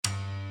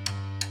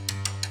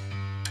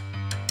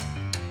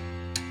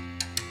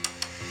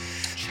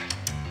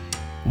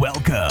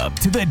Welcome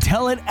to the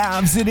Tell It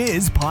Avs It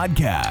Is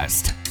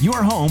podcast,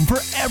 your home for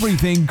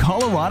everything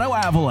Colorado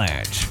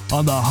Avalanche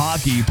on the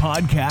Hockey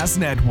Podcast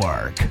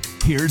Network.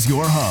 Here's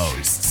your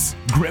hosts,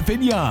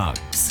 Griffin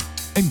Youngs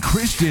and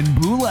Christian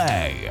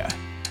Boulay.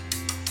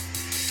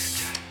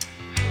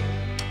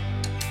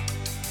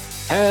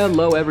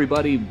 Hello,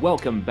 everybody.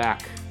 Welcome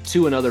back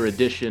to another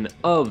edition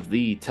of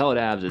the Tell It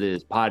Avs It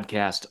Is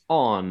podcast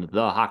on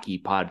the Hockey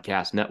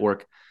Podcast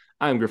Network.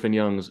 I'm Griffin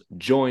Youngs,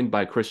 joined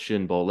by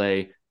Christian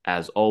Boulay.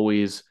 As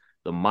always,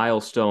 the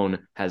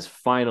milestone has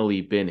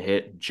finally been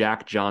hit.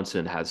 Jack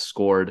Johnson has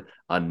scored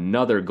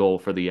another goal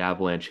for the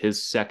Avalanche,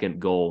 his second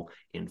goal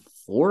in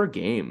 4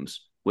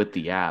 games with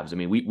the Avs. I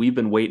mean, we've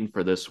been waiting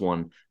for this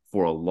one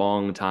for a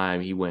long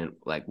time. He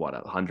went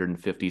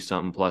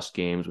 150-something plus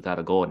games without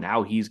a goal, and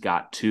now he's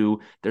got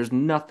 2. There's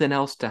nothing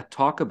else to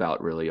talk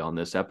about really on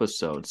this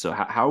episode. So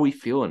how are we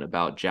feeling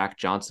about Jack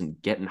Johnson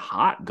getting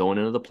hot going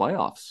into the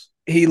playoffs?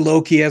 He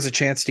low-key has a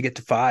chance to get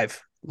to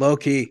 5.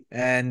 Low-key.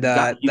 And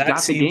that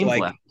seemed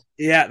like,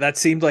 that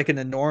seemed like an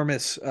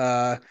enormous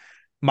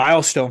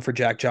milestone for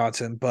Jack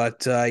Johnson.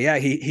 But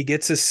he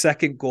gets his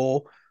second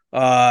goal.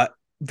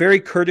 Very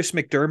Curtis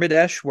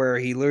McDermott-esh, where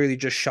he literally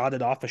just shot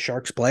it off a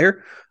Sharks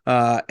player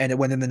and it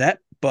went in the net.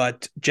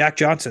 But Jack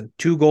Johnson,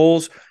 2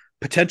 goals,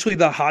 potentially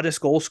the hottest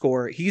goal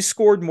scorer. He's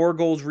scored more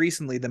goals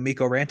recently than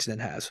Mikko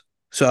Rantanen has.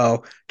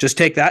 So just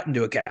take that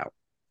into account.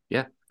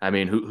 Yeah. I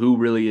mean, who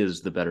really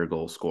is the better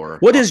goal scorer?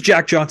 What is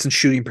Jack Johnson's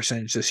shooting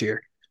percentage this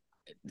year?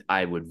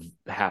 I would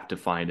have to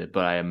find it,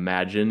 but I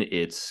imagine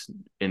it's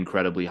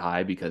incredibly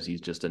high because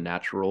he's just a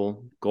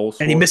natural goal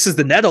scorer. And he misses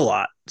the net a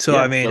lot. So,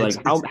 yeah, I mean,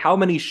 how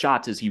many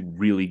shots is he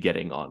really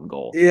getting on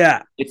goal?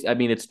 Yeah. It's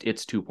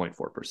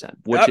 2.4%,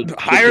 which is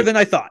higher than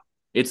I thought.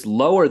 It's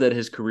lower than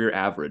his career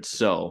average.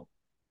 So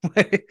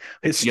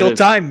it's still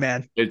time,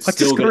 man. What's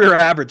his career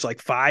average?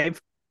 Like 5?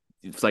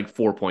 It's like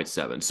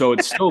 4.7. So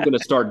it's still going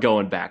to start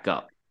going back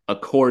up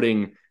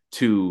according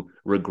to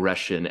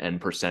regression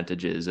and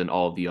percentages and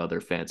all the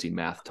other fancy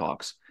math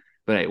talks.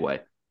 But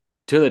anyway,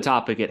 to the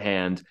topic at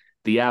hand,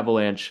 the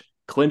Avalanche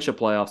clinch a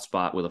playoff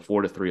spot with a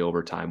 4-3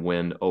 overtime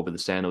win over the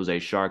San Jose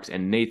Sharks,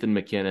 and Nathan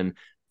MacKinnon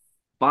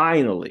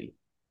finally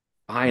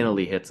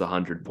hits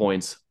 100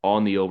 points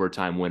on the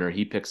overtime winner.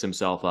 He picks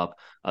himself up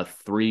a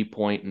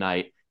 3-point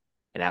night.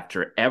 And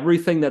after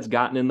everything that's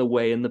gotten in the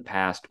way in the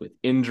past with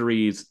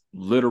injuries,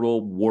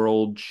 literal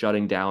world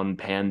shutting down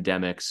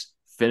pandemics,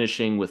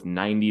 finishing with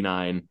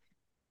 99,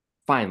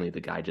 finally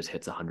the guy just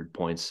hits 100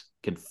 points,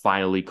 can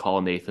finally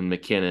call Nathan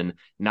MacKinnon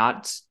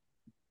not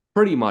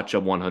pretty much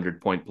a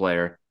 100-point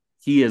player.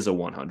 He is a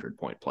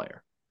 100-point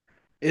player.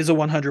 Is a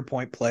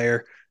 100-point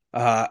player.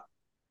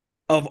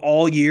 Of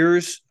all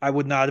years, I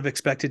would not have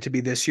expected to be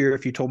this year.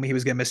 If you told me he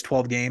was going to miss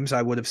 12 games,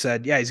 I would have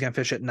said, yeah, he's going to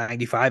finish at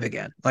 95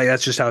 again. Like,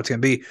 that's just how it's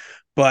going to be.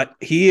 But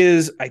he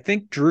is, I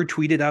think Drew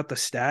tweeted out the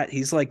stat.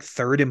 He's like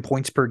 3rd in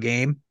points per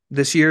game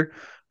this year.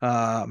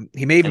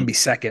 He may even be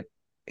second.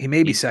 He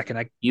may be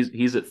second.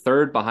 He's at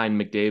 3rd behind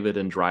McDavid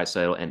and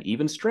Draisaitl, and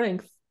even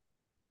strength,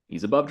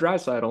 he's above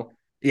Draisaitl.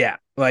 Yeah,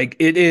 like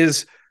it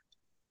is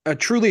a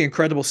truly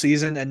incredible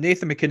season, and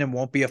Nathan MacKinnon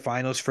won't be a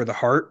finalist for the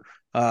Hart,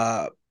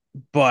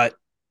 but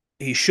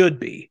he should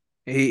be.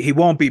 He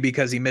won't be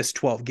because he missed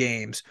 12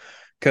 games.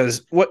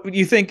 Because what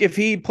you think if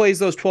he plays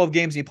those 12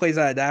 games and he plays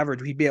at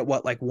average, he'd be at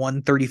what, like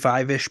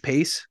 135-ish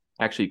pace?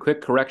 Actually,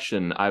 quick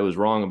correction. I was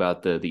wrong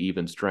about the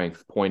even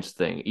strength points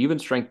thing. Even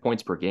strength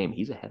points per game,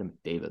 he's ahead of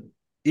McDavid.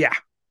 Yeah.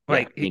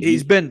 Like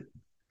he's been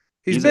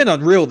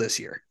unreal this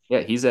year.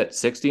 Yeah, he's at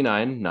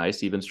 69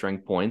 nice even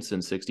strength points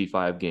in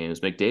 65 games.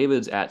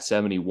 McDavid's at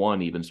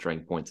 71 even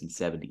strength points in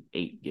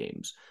 78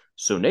 games.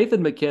 So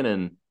Nathan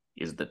MacKinnon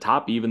is the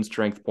top even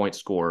strength point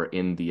scorer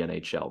in the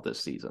NHL this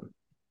season.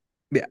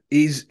 Yeah,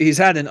 he's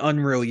had an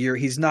unreal year.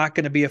 He's not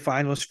going to be a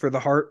finalist for the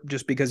Hart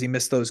just because he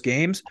missed those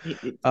games.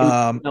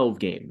 12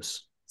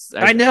 games.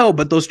 I know,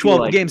 but those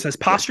 12 games, has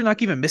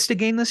Pastrnak even missed a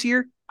game this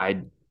year?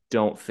 I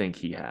don't think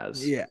he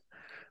has. Yeah.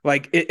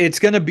 Like, it's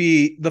going to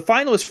be – the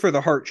finalists for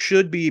the Hart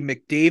should be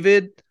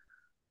McDavid.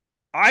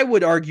 I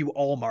would argue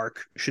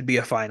Allmark should be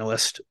a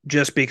finalist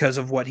just because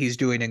of what he's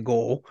doing in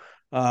goal.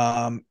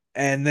 And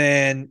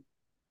then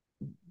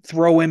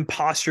throw in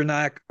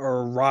Pastrnak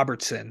or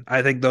Robertson.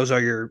 I think those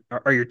are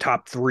your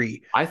top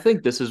 3. I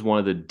think this is one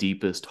of the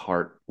deepest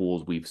Hart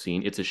pools we've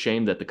seen. It's a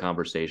shame that the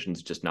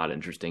conversation's just not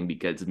interesting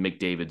because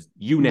McDavid's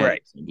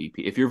unanimous MVP.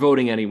 If you're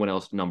voting anyone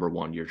else number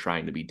 1, you're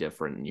trying to be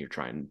different and you're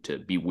trying to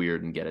be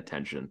weird and get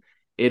attention.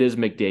 It is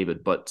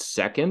McDavid. But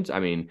second, I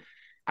mean,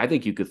 I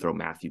think you could throw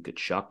Matthew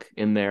Tkachuk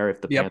in there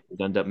if the Panthers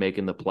end up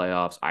making the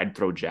playoffs. I'd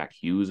throw Jack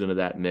Hughes into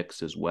that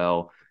mix as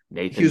well.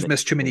 Nathan Hughes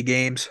missed too many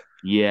games.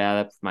 Yeah,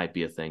 that might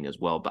be a thing as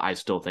well. But I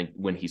still think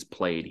when he's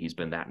played, he's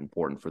been that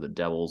important for the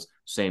Devils.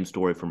 Same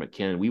story for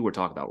MacKinnon. We were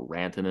talking about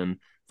Rantanen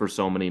for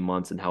so many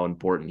months and how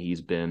important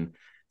he's been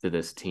to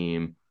this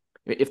team.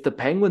 If the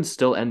Penguins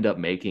still end up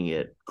making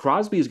it,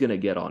 Crosby is going to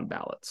get on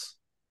ballots.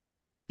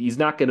 He's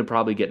not going to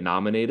probably get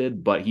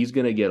nominated, but he's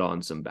going to get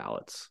on some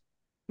ballots.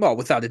 Well,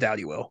 without a doubt,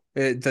 he will.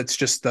 That's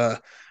just the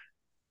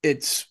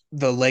it's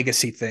the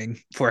legacy thing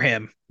for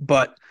him.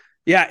 But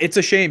yeah, it's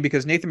a shame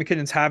because Nathan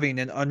MacKinnon's having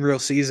an unreal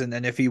season.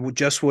 And if he would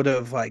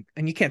have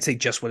and you can't say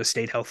just would have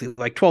stayed healthy,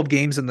 like 12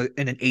 games in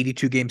an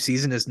 82 game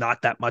season is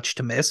not that much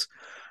to miss.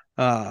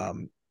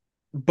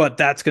 But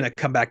that's going to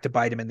come back to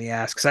bite him in the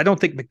ass because I don't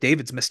think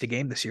McDavid's missed a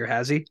game this year,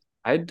 has he?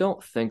 I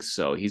don't think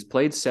so. He's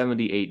played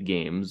 78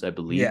 games. I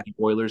believe Yeah. the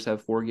Oilers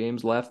have 4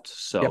 games left,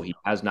 so Yep. he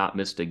has not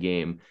missed a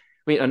game.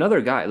 I mean,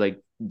 another guy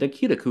like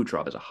Nikita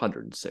Kucherov has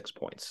 106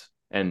 points.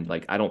 And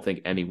like I don't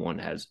think anyone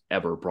has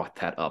ever brought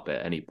that up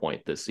at any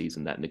point this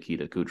season that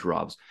Nikita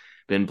Kucherov's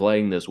been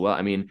playing this well.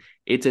 I mean,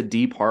 it's a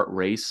deep heart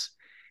race.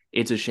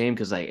 It's a shame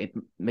because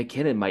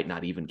MacKinnon might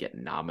not even get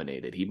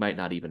nominated. He might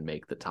not even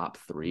make the top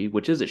 3,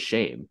 which is a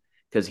shame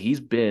because he's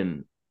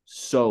been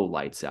so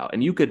lights out.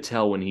 And you could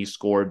tell when he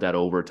scored that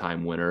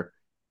overtime winner,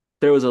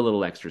 there was a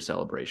little extra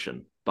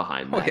celebration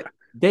behind that. Oh, yeah.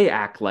 They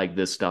act like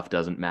this stuff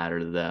doesn't matter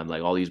to them,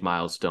 like all these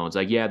milestones.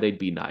 Like, yeah, they'd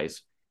be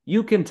nice.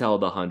 You can tell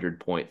the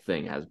 100-point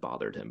thing has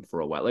bothered him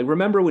for a while. Like,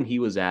 remember when he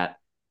was at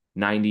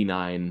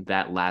 99,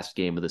 that last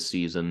game of the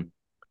season,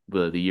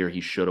 the year he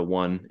should have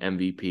won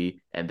MVP,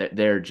 and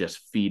they're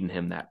just feeding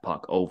him that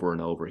puck over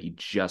and over. He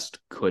just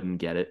couldn't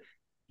get it.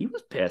 He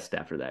was pissed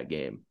after that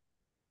game.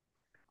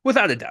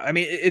 Without a doubt. I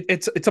mean,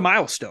 it's a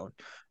milestone.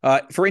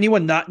 For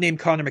anyone not named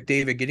Connor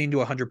McDavid, getting to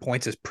 100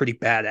 points is pretty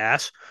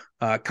badass.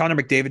 Connor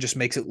McDavid just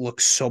makes it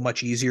look so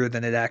much easier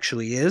than it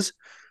actually is.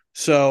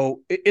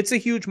 So it's a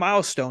huge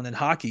milestone in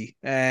hockey,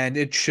 and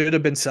it should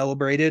have been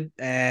celebrated.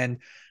 And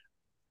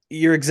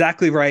you're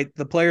exactly right.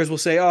 The players will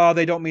say, "Oh,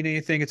 they don't mean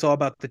anything. It's all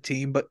about the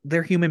team," but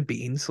they're human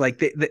beings.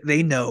 Like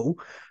they know.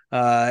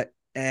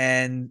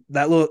 And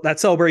that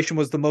celebration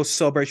was the most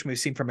celebration we've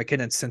seen from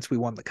MacKinnon since we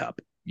won the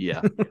cup.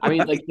 Yeah. I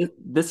mean, like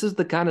this is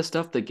the kind of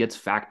stuff that gets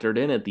factored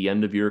in at the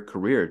end of your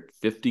career.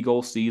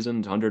 50-goal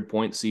seasons,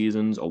 100-point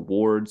seasons,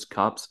 awards,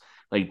 cups.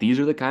 Like these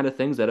are the kind of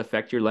things that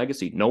affect your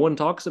legacy. No one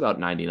talks about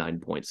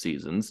 99-point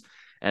seasons.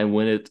 And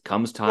when it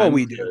comes time, well,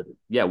 we do.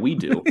 Yeah, we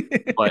do.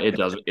 But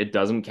it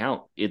doesn't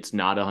count. It's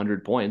not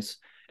 100 points.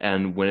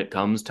 And when it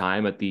comes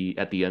time at the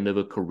end of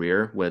a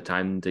career, when it's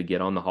time to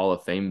get on the Hall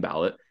of Fame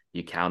ballot,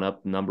 you count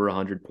up number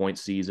 100-point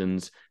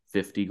seasons,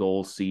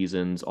 50-goal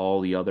seasons, all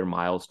the other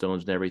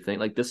milestones and everything.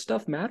 Like this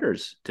stuff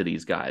matters to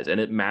these guys, and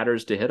it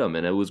matters to hit them.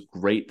 And it was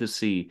great to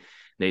see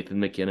Nathan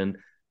MacKinnon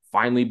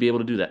finally be able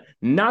to do that.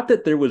 Not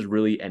that there was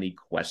really any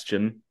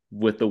question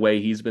with the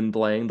way he's been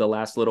playing the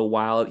last little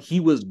while. He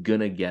was going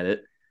to get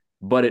it,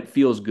 but it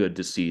feels good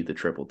to see the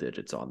triple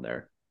digits on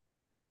there.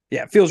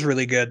 Yeah, it feels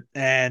really good.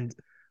 And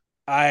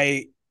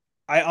I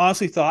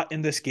honestly thought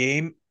in this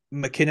game,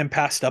 MacKinnon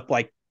passed up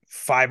like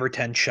 5 or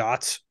 10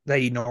 shots that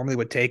he normally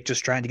would take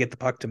just trying to get the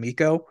puck to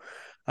Mikko.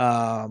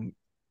 And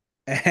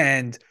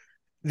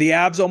the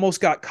Avs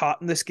almost got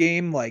caught in this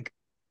game, like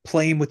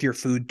playing with your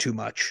food too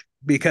much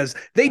because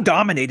they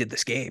dominated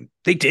this game.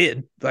 They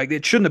did. Like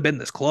it shouldn't have been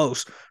this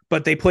close,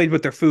 but they played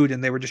with their food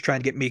and they were just trying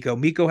to get Mikko.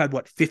 Mikko had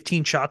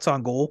 15 shots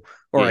on goal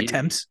or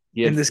attempts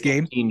in this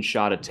game? 15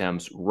 shot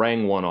attempts,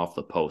 rang one off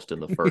the post in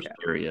the first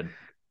period.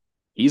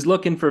 He's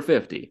looking for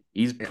 50.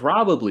 He's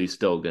probably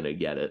still going to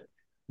get it,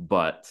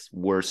 but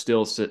we're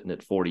still sitting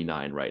at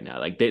 49 right now.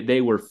 Like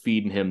they were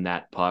feeding him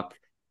that puck,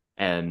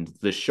 and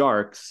the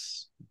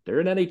Sharks, they're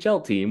an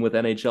NHL team with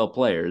NHL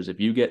players. If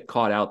you get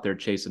caught out there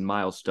chasing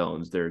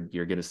milestones,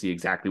 you're going to see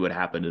exactly what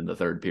happened in the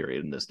third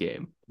period in this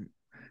game.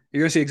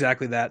 You're going to see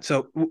exactly that.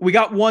 So we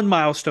got one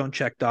milestone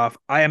checked off.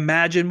 I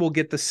imagine we'll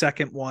get the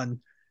second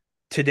one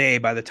today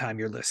by the time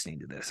you're listening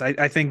to this.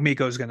 I think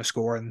Mikko is going to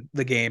score in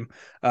the game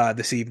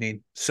this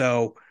evening.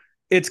 So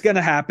it's going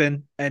to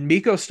happen. And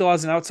Mikko still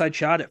has an outside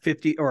shot at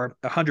 50 or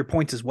 100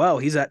 points as well.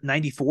 He's at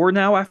 94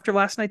 now after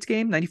last night's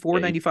game, 94,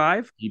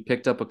 95. He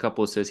picked up a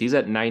couple assists. He's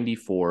at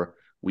 94.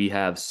 We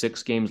have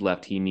 6 games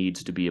left. He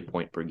needs to be a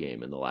point per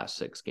game in the last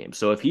 6 games.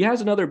 So if he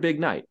has another big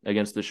night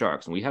against the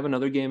Sharks, and we have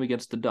another game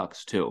against the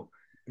Ducks too,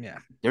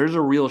 there's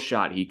a real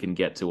shot he can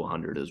get to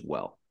 100 as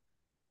well.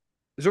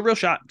 There's a real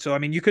shot. So, I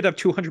mean, you could have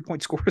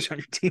 200-point scores on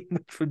your team,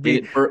 which would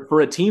be...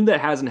 For a team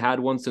that hasn't had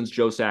one since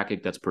Joe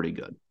Sakic, that's pretty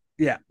good.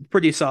 Yeah,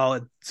 pretty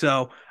solid.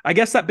 So, I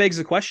guess that begs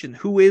the question,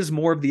 who is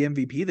more of the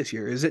MVP this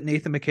year? Is it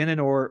Nathan MacKinnon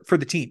or, for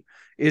the team,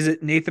 is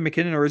it Nathan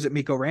MacKinnon or is it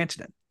Mikko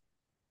Rantanen?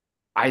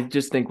 I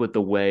just think with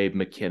the way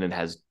MacKinnon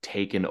has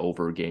taken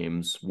over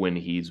games when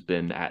he's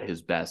been at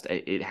his best,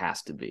 it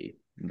has to be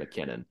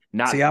MacKinnon.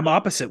 See, I'm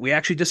opposite. We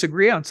actually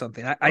disagree on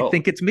something. I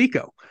think it's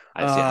Mikko.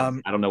 I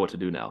don't know what to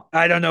do now.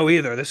 I don't know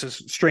either. This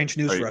is strange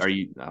news for us.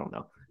 I don't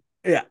know.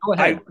 Yeah. Go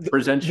ahead.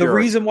 The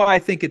reason why I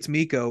think it's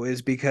Mikko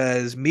is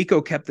because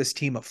Mikko kept this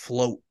team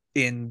afloat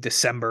in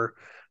December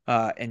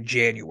and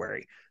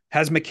January.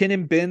 Has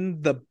MacKinnon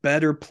been the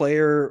better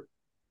player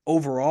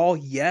overall?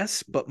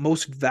 Yes, but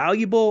most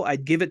valuable,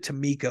 I'd give it to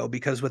Mikko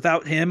because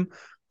without him,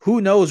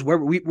 who knows where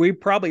we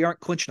probably aren't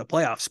clinching a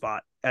playoff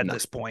spot at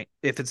this point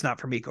if it's not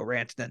for Mikko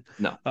Rantanen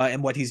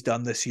and what he's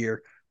done this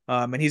year.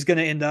 And he's going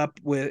to end up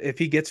with, if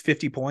he gets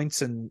 50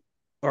 points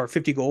or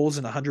 50 goals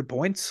and 100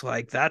 points,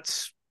 like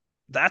that's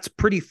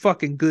pretty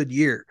fucking good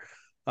year.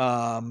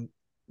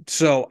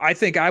 So I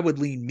think I would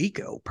lean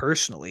Miko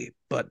personally,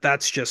 but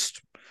that's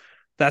just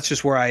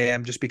where I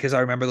am, just because I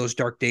remember those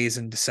dark days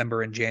in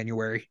December and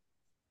January.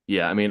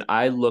 Yeah, I mean,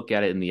 I look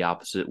at it in the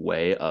opposite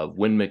way of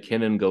when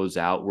McKinnon goes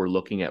out, we're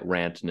looking at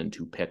Rantanen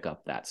to pick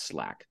up that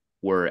slack.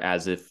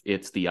 Whereas if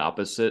it's the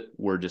opposite,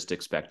 we're just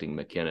expecting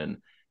McKinnon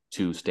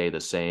to stay the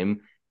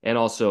same. And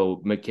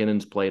also,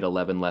 McKinnon's played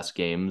 11 less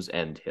games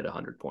and hit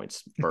 100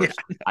 points first.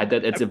 Yeah.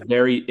 It's a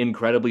very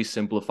incredibly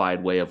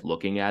simplified way of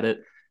looking at it.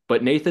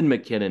 But Nathan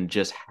McKinnon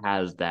just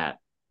has that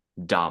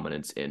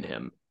dominance in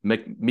him.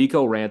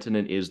 Mikko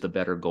Rantanen is the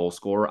better goal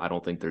scorer. I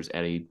don't think there's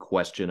any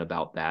question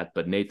about that.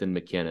 But Nathan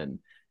McKinnon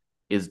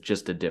is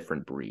just a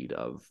different breed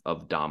of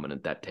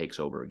dominant that takes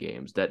over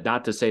games. That,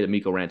 not to say that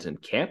Mikko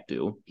Rantanen can't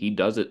do. He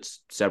does it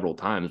several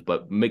times.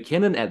 But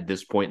McKinnon at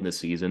this point in the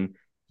season,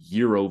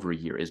 year over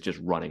year, is just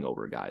running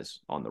over guys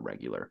on the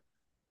regular.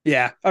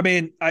 Yeah, I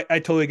mean, I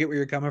totally get where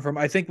you're coming from.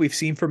 I think we've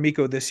seen from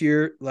Mikko this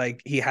year,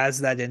 like he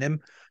has that in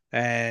him,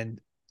 and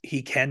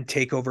he can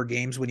take over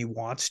games when he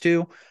wants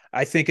to.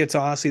 I think it's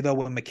honestly, though,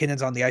 when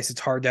McKinnon's on the ice,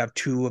 it's hard to have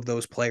two of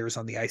those players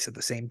on the ice at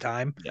the same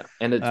time. Yeah,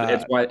 and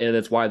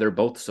it's why they're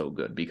both so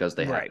good, because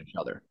they have each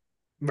other.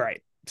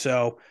 Right.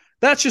 So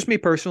that's just me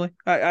personally.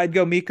 I'd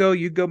go Mikko,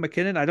 you'd go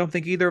McKinnon. I don't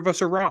think either of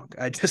us are wrong.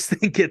 I just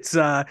think it's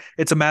a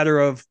matter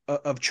of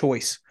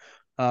choice.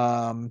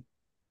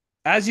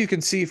 As you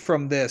can see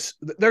from this,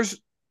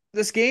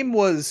 this game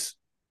was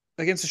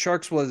against the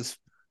Sharks was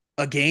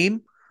a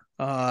game.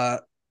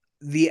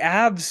 The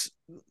Avs,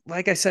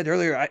 like I said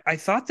earlier, I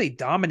thought they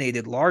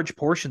dominated large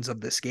portions of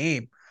this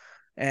game.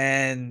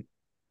 And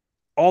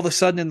all of a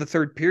sudden in the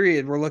third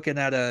period, we're looking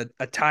at a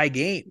tie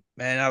game.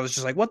 And I was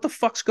just like, what the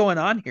fuck's going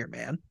on here,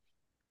 man?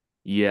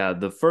 Yeah,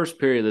 the first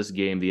period of this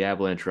game, the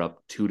Avalanche are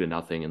up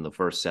 2-0 in the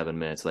first 7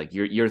 minutes. Like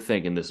you're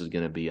thinking this is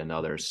going to be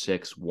another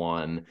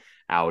 6-1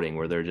 outing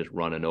where they're just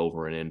running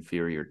over an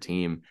inferior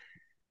team.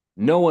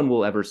 No one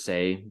will ever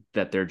say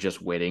that they're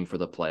just waiting for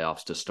the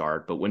playoffs to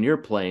start. But when you're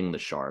playing the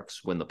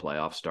Sharks, when the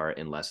playoffs start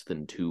in less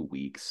than 2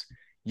 weeks,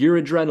 your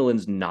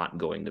adrenaline's not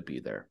going to be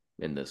there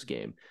in this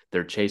game.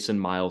 They're chasing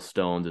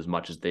milestones as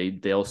much as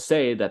they'll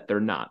say that they're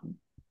not.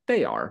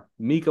 They are.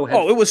 Mikko had...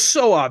 Oh, it was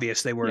so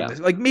obvious they were in this.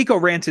 Like Mikko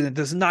Rantanen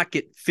does not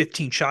get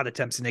 15 shot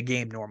attempts in a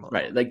game normally.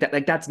 Right.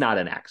 Like that's not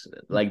an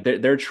accident. Like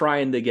they're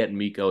trying to get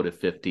Mikko to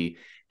 50.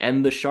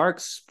 And the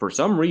Sharks, for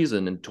some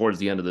reason, and towards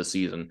the end of the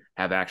season,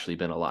 have actually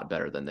been a lot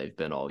better than they've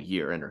been all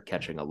year and are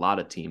catching a lot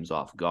of teams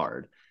off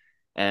guard.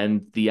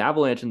 And the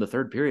Avalanche in the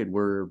third period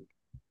were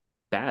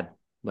bad.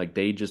 Like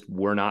they just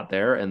were not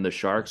there, and the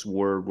Sharks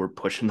were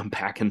pushing them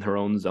back in their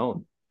own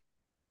zone.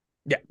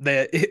 Yeah,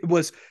 it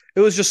was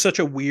just such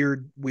a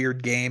weird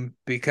game,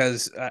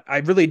 because I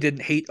really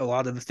didn't hate a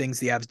lot of the things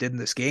the Avs did in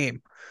this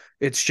game.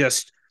 It's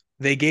just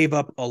they gave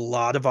up a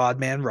lot of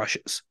odd man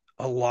rushes,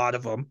 a lot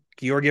of them.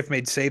 Georgiev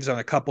made saves on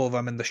a couple of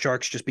them, and the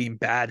Sharks just being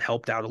bad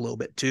helped out a little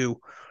bit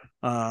too.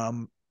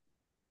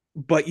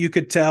 But you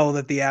could tell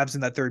that the Avs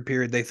in that third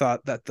period, they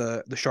thought that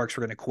the Sharks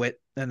were going to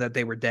quit and that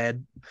they were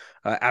dead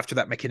after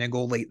that McKinnon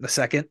goal late in the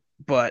second.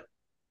 But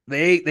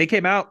they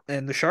came out,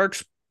 and the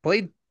Sharks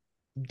played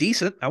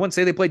decent. I wouldn't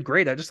say they played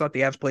great. I just thought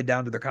the Avs played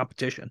down to their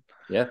competition.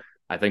 Yeah,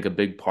 I think a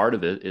big part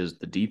of it is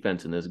the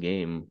defense in this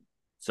game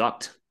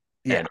sucked.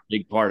 Yeah. And a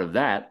big part of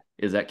that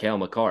is that Cale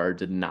Makar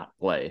did not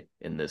play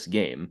in this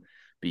game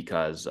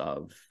because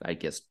of, I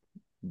guess,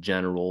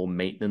 general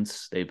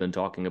maintenance. They've been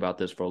talking about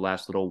this for the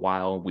last little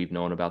while. We've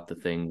known about the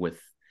thing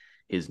with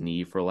his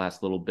knee for the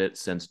last little bit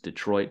since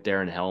Detroit.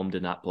 Darren Helm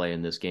did not play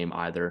in this game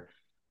either.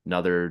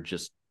 Another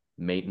just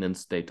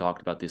maintenance. They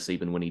talked about this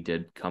even when he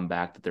did come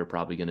back, that they're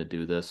probably going to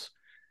do this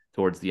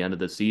towards the end of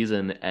the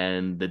season.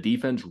 And the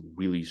defense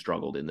really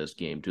struggled in this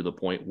game to the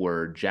point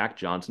where Jack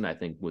Johnson, I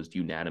think, was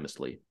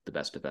unanimously the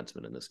best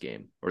defenseman in this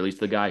game, or at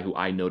least the guy who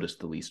I noticed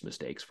the least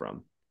mistakes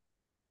from.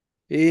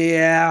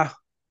 Yeah.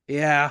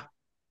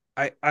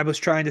 I was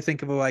trying to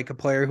think of a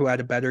player who had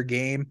a better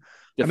game.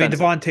 I mean,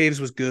 Devon Toews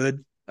was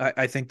good.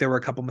 I think there were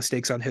a couple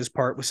mistakes on his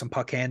part with some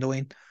puck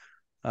handling.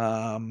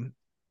 Yeah,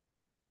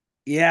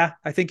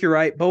 I think you're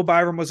right. Bo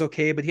Byram was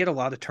okay, but he had a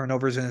lot of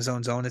turnovers in his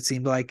own zone, it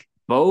seemed like.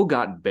 Bo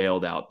got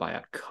bailed out by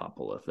a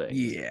couple of things.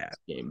 Yeah.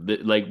 Game.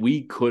 Like,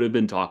 we could have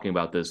been talking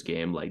about this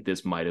game like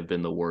this might have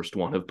been the worst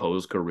one of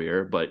Bo's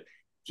career, but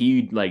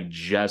he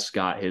just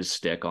got his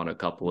stick on a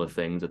couple of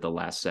things at the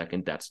last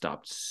second that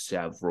stopped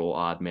several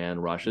odd man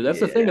rushes.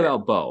 That's the thing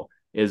about Bo,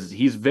 is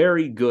he's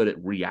very good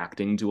at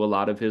reacting to a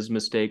lot of his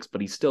mistakes,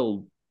 but he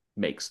still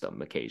makes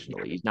them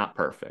occasionally. He's not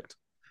perfect.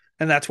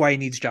 And that's why he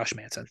needs Josh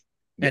Manson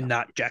and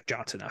not Jack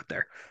Johnson out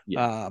there.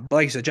 But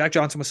like you said, Jack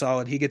Johnson was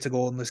solid. He gets a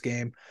goal in this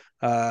game.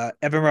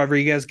 Evan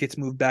Rodriguez gets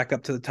moved back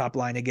up to the top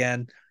line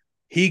again.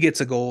 He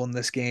gets a goal in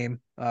this game.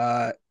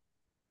 The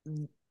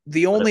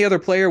only other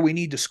player we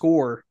need to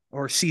score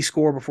or see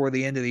score before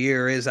the end of the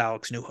year is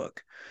Alex Newhook.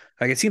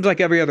 Like, it seems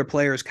like every other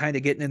player is kind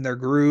of getting in their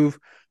groove.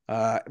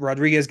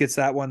 Rodriguez gets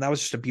that one. That was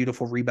just a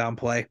beautiful rebound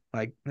play.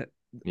 Like,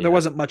 there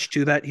wasn't much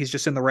to that. He's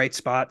just in the right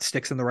spot,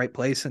 sticks in the right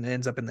place, and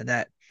ends up in the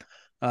net.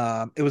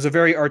 It was a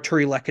very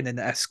Arturi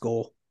Lehkonen-esque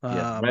goal.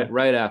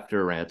 Right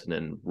after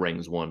Rantanen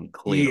rings one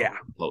clean over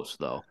the post,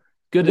 though.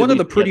 Good. One of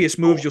the prettiest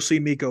moves you'll see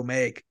Mikko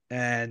make,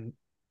 and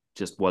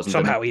just wasn't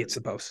somehow he hits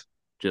the post.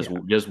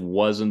 Just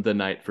wasn't the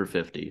night for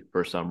 50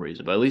 for some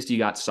reason. But at least you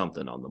got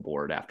something on the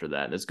board after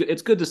that. And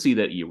it's good to see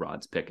that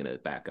Erod's picking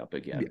it back up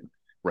again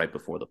right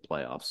before the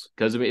playoffs.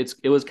 Because I mean,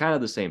 it was kind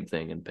of the same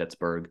thing in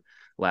Pittsburgh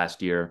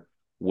last year,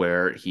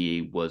 where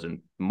he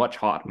wasn't much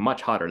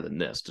hotter than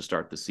this to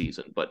start the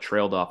season, but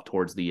trailed off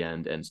towards the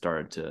end and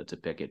started to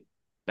pick it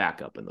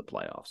back up in the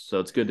playoffs. So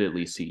it's good to at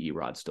least see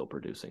Erod still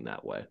producing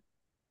that way.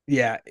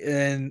 Yeah,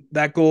 and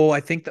that goal, I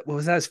think that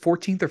was his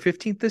 14th or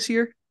 15th this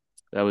year.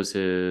 That was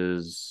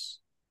his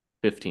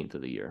 15th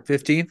of the year.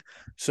 15th.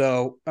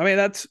 So I mean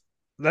that's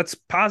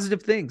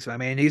positive things. I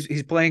mean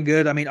he's playing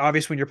good. I mean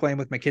obviously when you're playing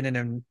with McKinnon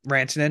and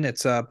Rantanen,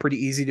 it's pretty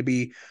easy to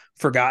be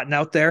forgotten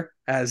out there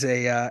as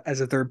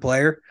a third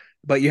player.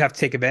 But you have to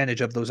take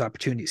advantage of those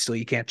opportunities. So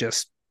you can't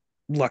just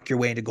luck your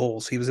way into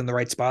goals. He was in the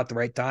right spot at the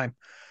right time.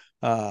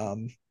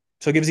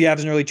 So it gives the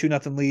Avs an early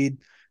 2-0 lead.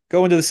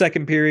 Go into the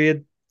second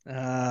period.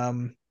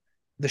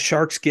 The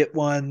Sharks get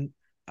one.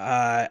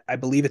 I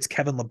believe it's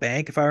Kevin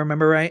LeBanc, if I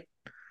remember right.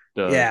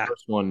 The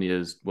first one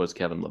was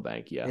Kevin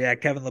LeBanc. Yeah,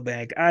 Kevin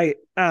LeBanc. I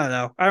don't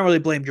know. I don't really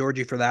blame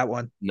Georgie for that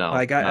one. No,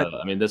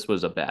 I mean, this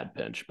was a bad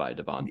pinch by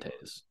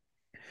Devontae's.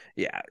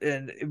 Yeah,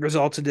 and it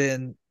resulted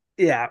in.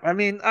 Yeah, I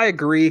mean, I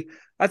agree.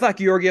 I thought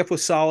Georgiev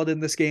was solid in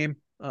this game.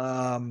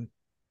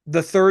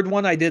 The third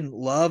one I didn't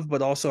love,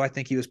 but also I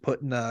think he was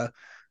put in a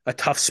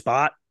tough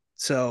spot.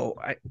 So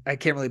I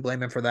can't really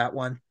blame him for that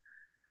one.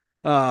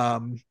 I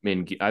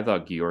mean, I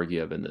thought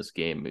Georgiev in this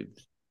game,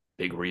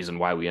 big reason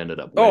why we ended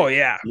up winning. Oh,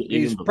 yeah.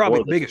 He's probably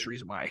the biggest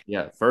reason why.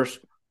 Yeah,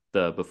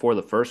 before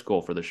the first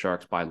goal for the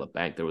Sharks by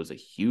LeBanc, there was a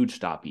huge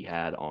stop he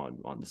had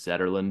on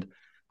Zetterlund,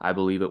 I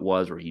believe it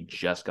was, where he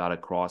just got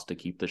across to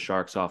keep the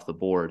Sharks off the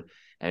board.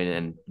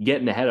 And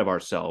getting ahead of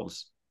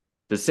ourselves,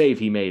 the save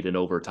he made in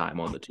overtime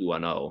on the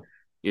 2-0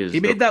 is... He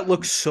made that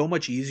look so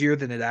much easier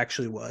than it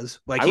actually was.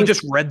 Like, he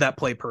just read that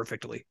play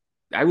perfectly.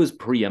 I was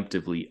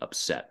preemptively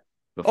upset.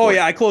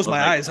 I closed my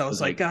eyes. I was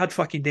like, God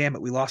fucking damn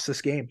it, we lost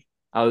this game.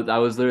 I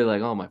was literally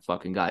like, oh my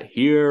fucking God,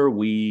 here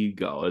we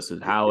go. This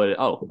is how it...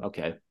 Oh,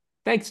 okay.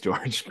 Thanks,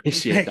 George.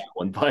 Appreciate that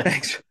one. But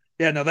thanks.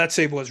 Yeah, no, that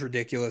save was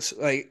ridiculous.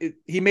 Like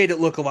he made it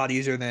look a lot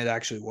easier than it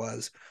actually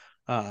was.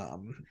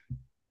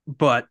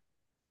 But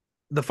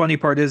the funny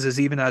part is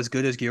even as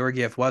good as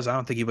Georgiev was, I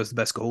don't think he was the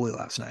best goalie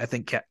last night. I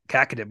think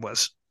Kakinen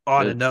was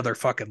on another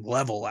fucking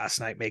level last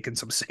night, making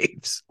some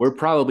saves. We're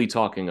probably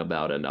talking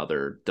about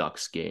another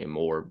Ducks game,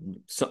 or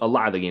a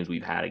lot of the games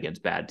we've had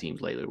against bad teams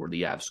lately where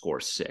the Avs score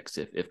 6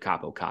 if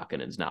Kaapo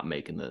Kakinen's not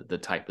making the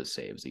type of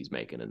saves he's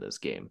making in this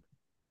game.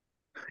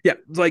 Yeah,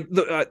 like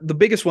the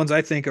biggest ones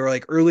I think are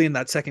like early in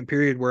that second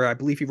period where I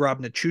believe he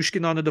robbed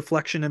Nichushkin on a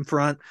deflection in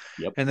front.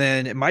 Yep. And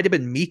then it might have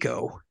been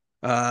Mikko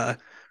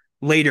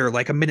later,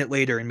 like a minute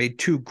later, and made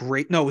two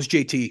great... No, it was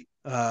JT.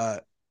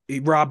 He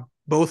robbed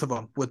both of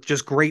them with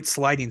just great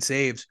sliding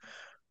saves.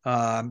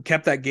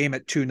 Kept that game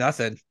at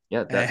 2-0.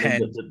 Yeah,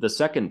 the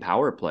second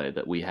power play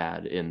that we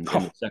had in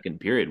the second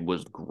period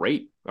was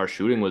great. Our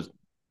shooting was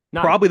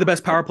probably the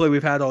best power play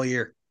we've had all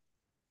year.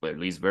 At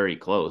least very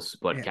close.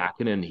 But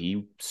Kakinen,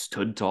 he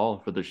stood tall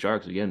for the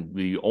Sharks. Again,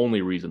 the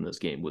only reason this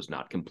game was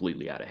not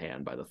completely out of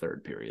hand by the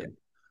third period.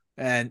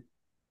 And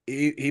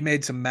he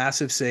made some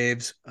massive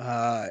saves.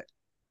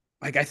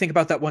 Like I think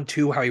about that one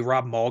too, how he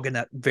robbed Malgin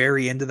at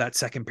very end of that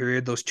second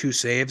period, those two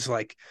saves,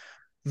 like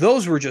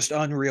those were just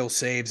unreal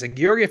saves. And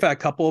Georgiev had a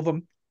couple of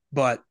them,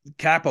 but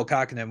Kaapo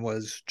Kakinen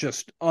was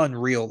just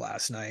unreal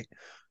last night.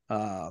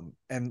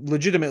 And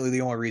legitimately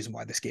the only reason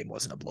why this game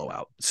wasn't a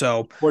blowout.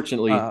 So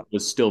fortunately,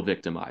 was still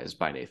victimized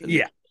by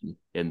Nathan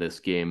in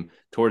this game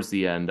towards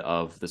the end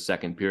of the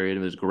second period.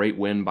 It was a great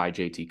win by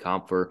JT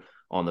Compher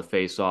on the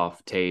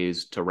faceoff,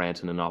 Tays to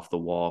Rantanen off the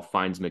wall,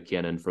 finds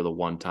McKinnon for the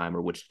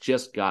one-timer, which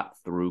just got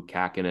through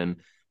Kakinen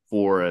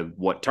for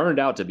what turned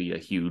out to be a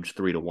huge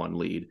 3-1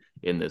 lead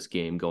in this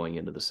game going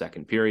into the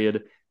second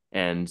period.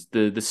 And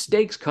the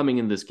stakes coming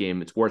in this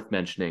game, it's worth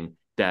mentioning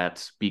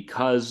that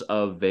because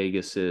of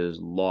Vegas's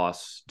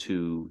loss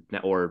to,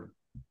 or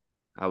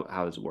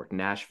how does it work?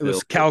 Nashville. It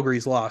was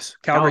Calgary's loss.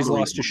 Calgary's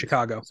loss to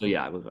Chicago. So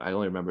yeah, I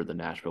only remember the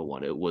Nashville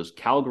one. It was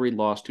Calgary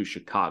lost to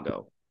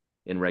Chicago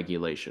in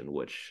regulation,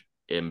 which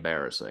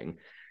embarrassing.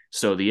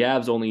 So the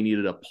Avs only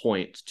needed a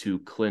point to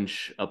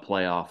clinch a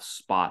playoff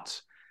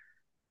spot,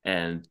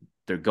 and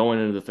they're going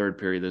into the third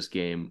period of this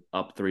game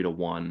up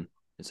 3-1.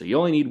 And so you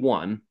only need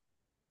one.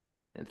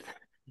 And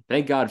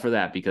thank God for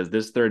that, because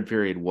this third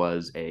period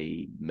was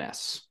a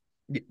mess.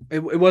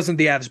 It wasn't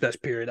the Avs'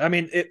 best period. I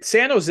mean,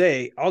 San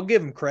Jose, I'll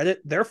give them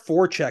credit. Their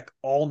forecheck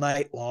all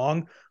night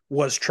long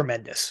was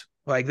tremendous.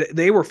 Like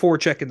they were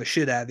forechecking the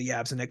shit out of the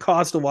Avs, and it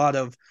caused a lot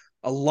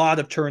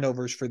of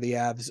turnovers for the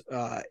Avs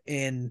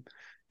in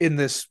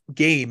this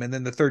game. And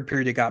then the third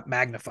period, it got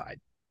magnified.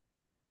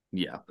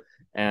 Yeah.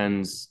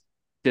 And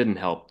didn't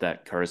help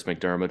that Curtis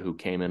McDermott, who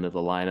came into the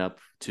lineup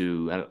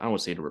to, I don't want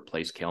to say to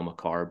replace Cale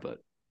Makar, but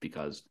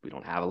because we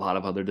don't have a lot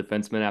of other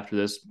defensemen after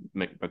this,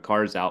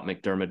 Makar's out,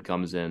 McDermott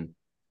comes in,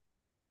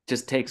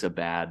 just takes a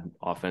bad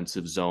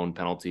offensive zone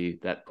penalty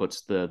that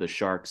puts the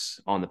Sharks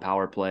on the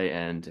power play,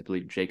 and I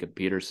believe Jacob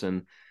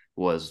Peterson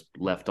was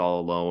left all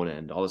alone,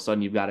 and all of a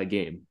sudden you've got a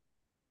game.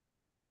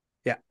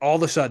 Yeah, all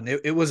of a sudden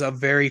it was a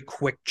very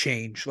quick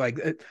change.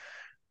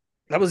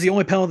 That was the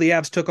only penalty the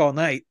Avs took all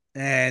night,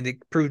 and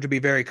it proved to be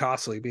very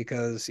costly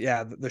because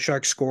the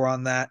Sharks score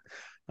on that.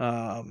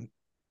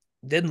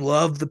 Didn't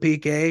love the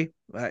PK.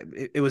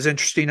 It was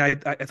interesting. I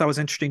thought it was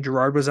interesting.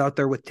 Girard was out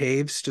there with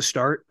Taves to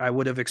start. I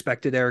would have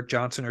expected Eric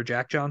Johnson or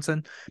Jack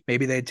Johnson.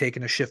 Maybe they'd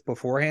taken a shift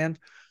beforehand.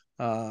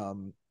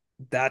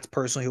 That's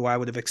personally who I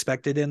would have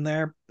expected in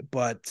there.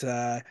 But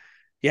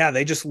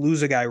they just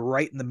lose a guy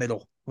right in the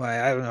middle.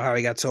 I don't know how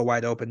he got so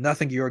wide open.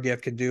 Nothing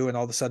Georgiev can do, and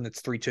all of a sudden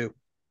it's 3-2.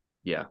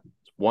 Yeah.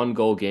 It's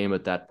 1-goal game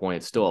at that point.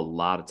 It's still a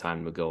lot of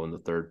time to go in the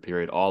third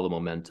period. All the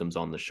momentum's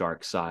on the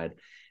Sharks side,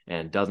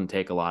 and it doesn't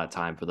take a lot of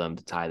time for them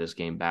to tie this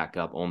game back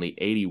up. Only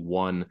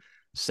 81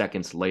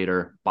 seconds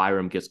later,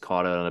 Byram gets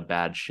caught out on a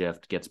bad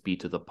shift, gets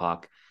beat to the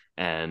puck,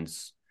 and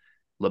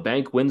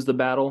Labanc wins the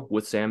battle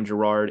with Sam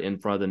Girard in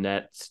front of the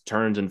net,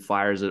 turns and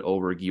fires it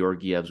over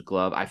Georgiev's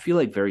glove. I feel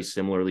like very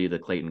similarly to the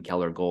Clayton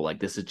Keller goal. Like,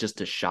 this is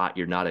just a shot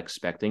you're not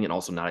expecting, and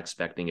also not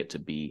expecting it to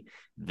be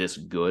this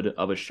good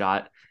of a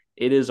shot.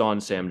 It is on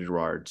Sam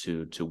Girard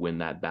to win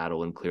that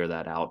battle and clear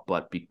that out.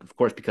 But of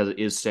course, because it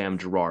is Sam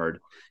Girard,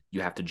 you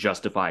have to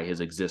justify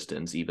his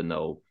existence, even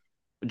though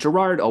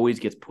Girard always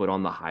gets put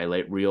on the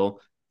highlight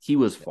reel. He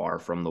was far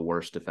from the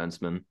worst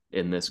defenseman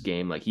in this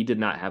game. Like, he did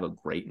not have a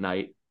great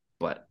night,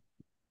 but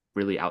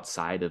really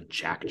outside of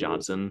Jack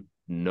Johnson,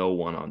 no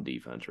one on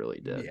defense really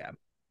did. Yeah.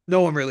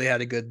 No one really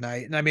had a good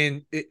night. And I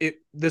mean,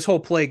 this whole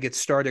play gets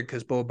started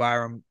because Bo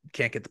Byram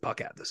can't get the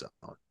puck out of the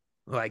zone.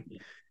 Like,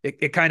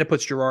 it kind of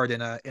puts Girard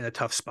in a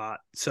tough spot.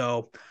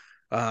 So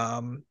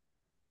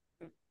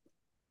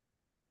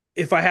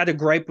if I had a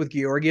gripe with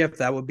Georgiev,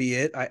 that would be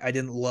it. I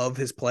didn't love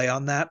his play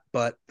on that,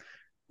 but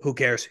who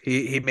cares?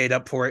 He made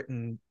up for it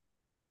in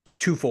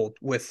twofold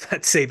with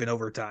that save in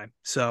overtime.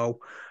 So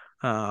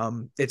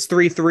it's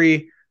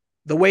 3-3.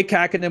 The way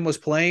Kakinen was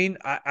playing,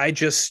 I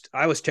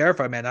was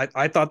terrified, man.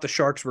 I thought the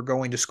Sharks were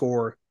going to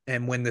score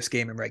and win this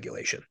game in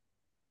regulation.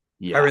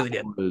 Yeah, I really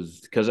did.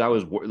 Because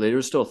there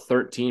was still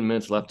 13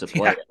 minutes left to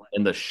play,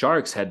 and the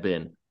Sharks had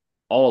been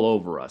all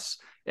over us.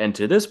 And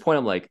to this point,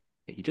 I'm like,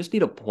 you just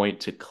need a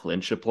point to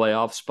clinch a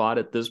playoff spot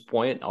at this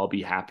point. I'll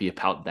be happy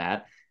about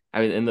that.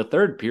 I mean, in the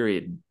third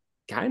period,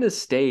 kind of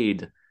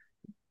stayed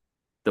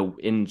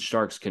in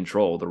Sharks'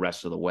 control the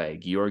rest of the way.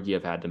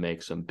 Georgiev had to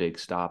make some big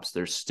stops.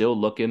 They're still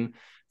looking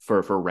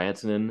for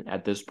Rantanen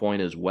at this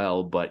point as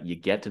well, but you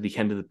get to the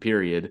end of the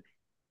period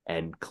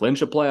and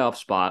clinch a playoff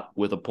spot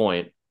with a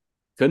point.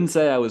 Couldn't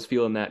say I was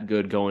feeling that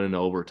good going into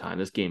overtime.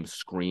 This game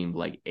screamed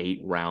like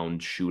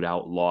 8-round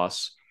shootout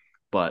loss,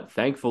 but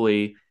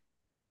thankfully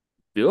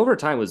the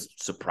overtime was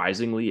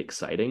surprisingly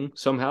exciting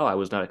somehow. I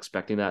was not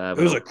expecting that.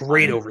 It was a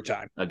great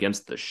overtime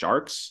against the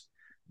Sharks,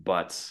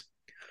 but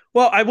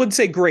well, I wouldn't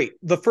say great.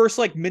 The first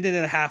minute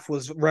and a half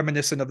was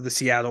reminiscent of the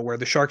Seattle, where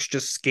the Sharks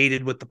just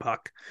skated with the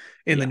puck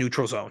in the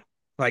neutral zone.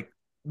 Like,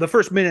 the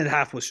first minute and a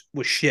half was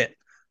shit,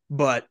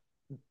 but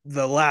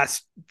the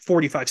last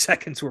 45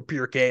 seconds were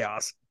pure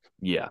chaos.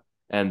 Yeah.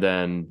 And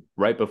then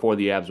right before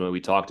the Avs, when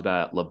we talked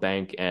about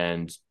Labanc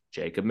and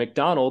Jacob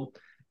McDonald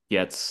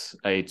gets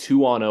a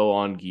 2-on-0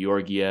 on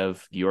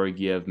Georgiev.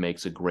 Georgiev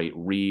makes a great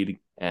read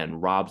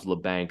and robs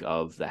Labanc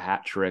of the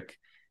hat trick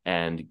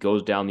and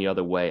goes down the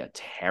other way. A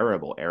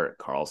terrible Erik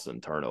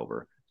Karlsson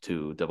turnover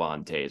to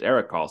Devon Toews.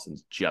 Erik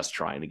Karlsson's just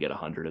trying to get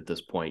 100 at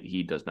this point.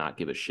 He does not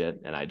give a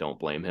shit, and I don't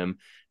blame him.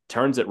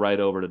 Turns it right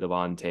over to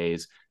Devon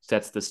Toews,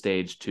 sets the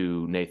stage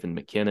to Nathan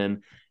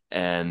MacKinnon,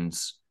 and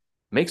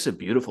makes a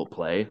beautiful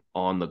play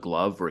on the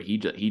glove where he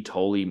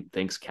totally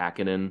thinks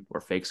Kakinen or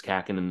fakes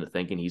Kakinen into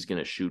thinking he's going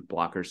to shoot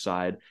blocker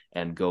side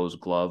and goes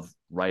glove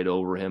right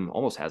over him.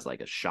 Almost has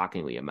like a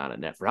shockingly amount of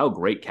net. For how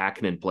great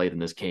Kakinen played in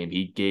this game,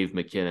 he gave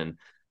MacKinnon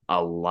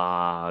a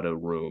lot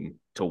of room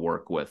to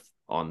work with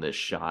on this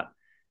shot.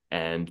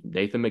 And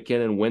Nathan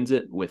MacKinnon wins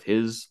it with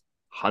his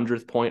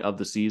 100th point of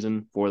the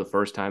season for the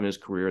first time in his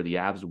career. The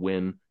Avs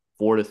win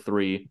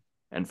 4-3.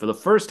 And for the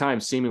first time,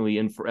 seemingly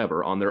in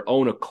forever, on their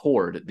own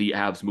accord, the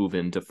Avs move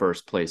into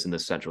first place in the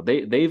Central.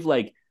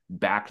 They've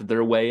backed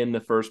their way in the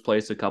first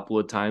place a couple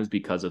of times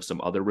because of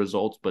some other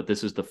results, but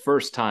this is the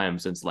first time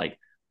since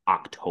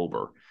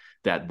October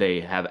that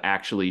they have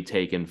actually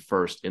taken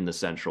first in the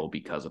Central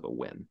because of a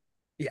win.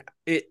 Yeah,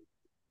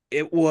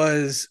 it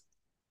was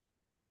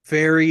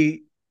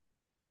very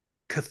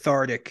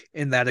cathartic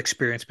in that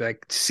experience, but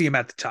to see him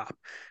at the top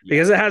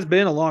because it has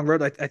been a long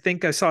road. I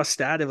think I saw a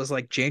stat. It was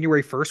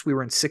January 1st, we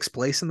were in 6th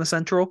place in the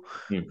Central.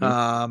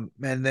 And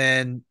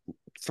then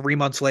 3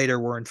 months later,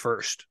 we're in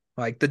first.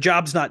 The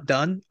job's not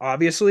done,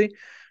 obviously,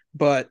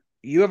 but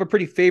you have a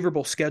pretty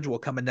favorable schedule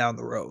coming down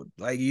the road.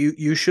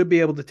 You should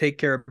be able to take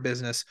care of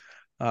business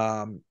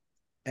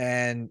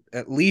and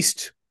at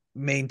least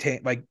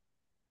maintain,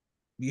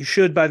 you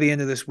should, by the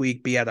end of this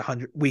week, be at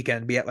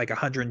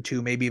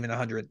 102, maybe even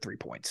 103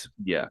 points.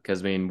 Yeah,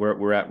 because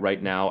we're at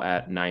right now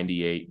at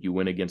 98. You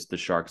win against the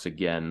Sharks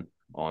again,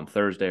 on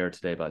Thursday or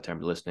today, by the time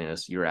you're listening to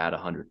this, you're at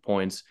 100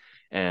 points,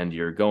 and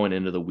you're going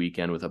into the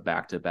weekend with a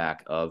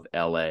back-to-back of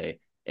LA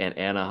and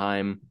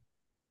Anaheim.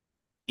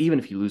 Even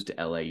if you lose to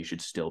LA, you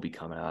should still be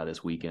coming out of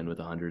this weekend with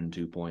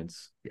 102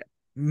 points. Yeah,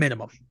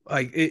 minimum.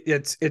 Like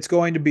it's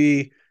going to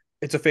be,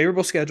 it's a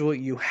favorable schedule.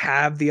 You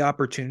have the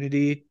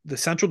opportunity. The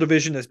Central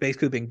Division has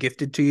basically been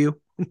gifted to you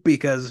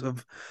because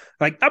of,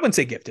 like, I wouldn't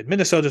say gifted.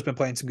 Minnesota's been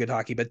playing some good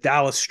hockey, but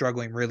Dallas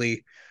struggling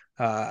really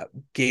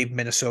gave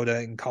Minnesota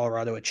and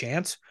Colorado a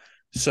chance.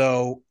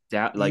 So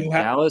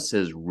Dallas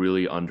has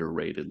really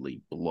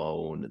underratedly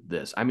blown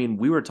this. I mean,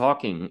 we were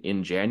talking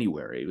in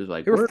January. It was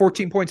like they were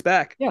 14 points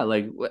back. Yeah,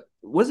 like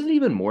was it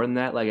even more than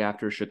that? Like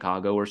after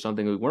Chicago or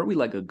something? Weren't we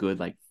like a good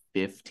like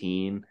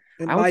 15?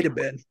 It might have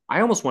been. I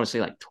almost want to say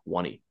like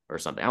 20 or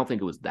something. I don't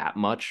think it was that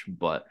much,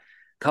 but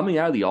coming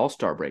out of the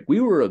All-Star break,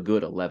 we were a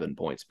good 11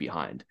 points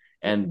behind.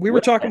 And we were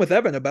talking with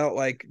Evan about,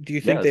 like, do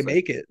you think they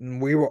make it?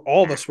 And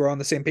all of us were on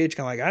the same page,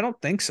 kind of like, I don't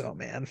think so,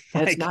 man.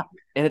 And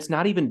it's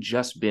not even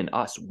just been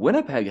us.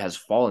 Winnipeg has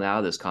fallen out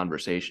of this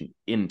conversation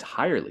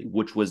entirely,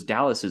 which was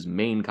Dallas's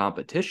main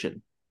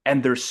competition.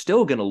 And they're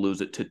still going to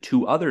lose it to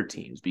two other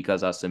teams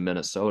because us in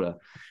Minnesota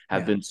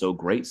have been so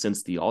great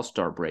since the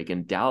All-Star break.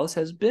 And Dallas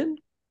has been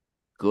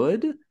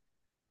good.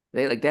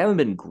 They haven't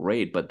been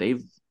great, but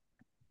they've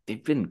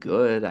been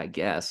good, I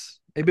guess.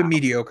 They've been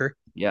mediocre.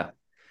 Yeah.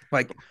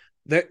 Like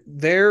I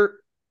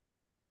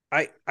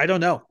don't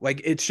know.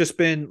 Like, it's just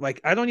been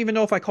like, I don't even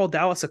know if I call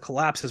Dallas a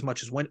collapse as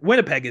much as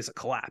Winnipeg is a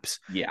collapse.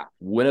 Yeah.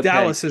 Winnipeg,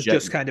 Dallas has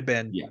just kind of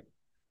been,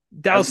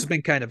 Dallas has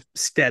been kind of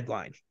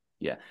steadline.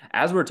 Yeah.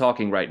 As we're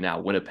talking right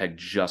now, Winnipeg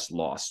just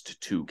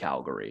lost to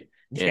Calgary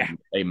in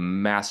a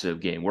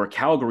massive game where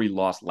Calgary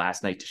lost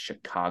last night to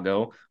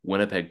Chicago.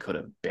 Winnipeg could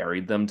have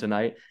buried them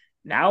tonight.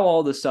 Now,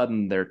 all of a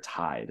sudden, they're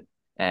tied.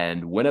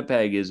 And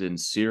Winnipeg is in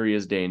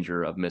serious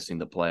danger of missing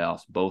the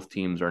playoffs. Both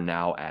teams are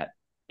now at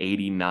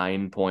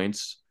 89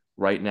 points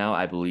right now.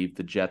 I believe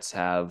the Jets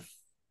have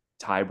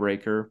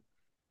tiebreaker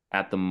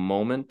at the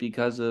moment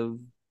because of,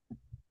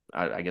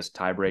 I guess,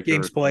 tiebreaker.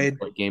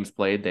 Games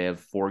played. They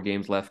have 4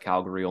 games left.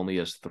 Calgary only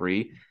has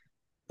 3.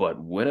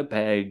 But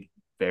Winnipeg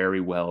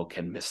very well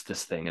can miss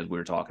this thing, as we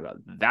were talking about.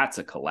 That's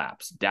a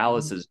collapse.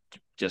 Dallas has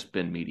just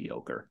been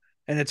mediocre.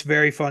 And it's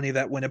very funny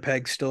that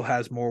Winnipeg still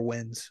has more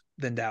wins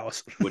than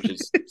Dallas. Which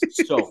is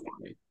so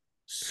funny.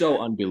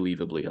 So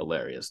unbelievably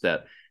hilarious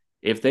that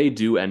if they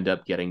do end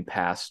up getting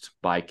passed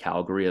by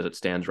Calgary as it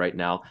stands right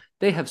now,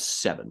 they have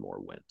 7 more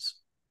wins.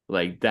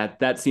 Like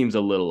that seems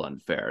a little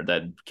unfair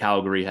that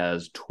Calgary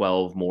has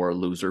 12 more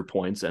loser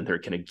points and they're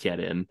going to get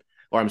in.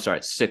 Or I'm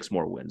sorry, 6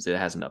 more wins. It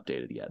hasn't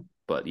updated yet.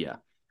 But yeah,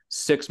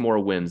 6 more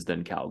wins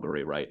than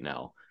Calgary right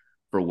now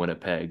for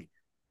Winnipeg.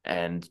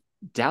 And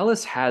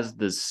Dallas has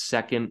the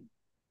second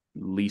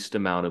least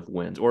amount of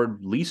wins, or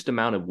least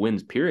amount of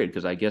wins, period,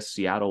 because I guess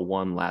Seattle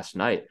won last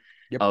night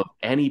of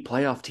any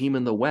playoff team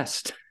in the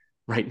West.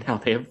 Right now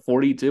they have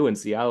 42 and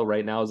Seattle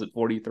right now is at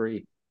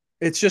 43.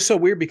 It's just so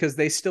weird because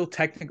they still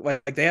technically,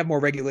 like, they have more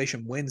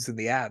regulation wins than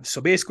the Avs.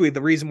 So basically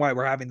the reason why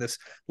we're having this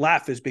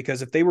laugh is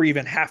because if they were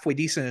even halfway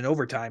decent in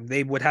overtime,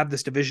 they would have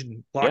this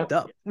division locked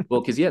up.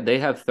 Well, because they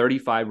have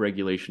 35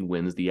 regulation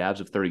wins. The Avs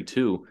have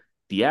 32.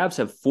 The Avs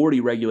have 40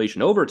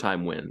 regulation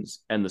overtime wins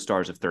and the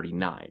Stars have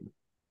 39.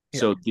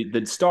 So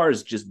the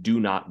Stars just do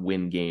not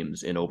win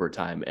games in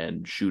overtime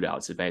and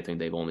shootouts. If anything,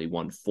 they've only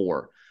won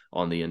 4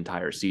 on the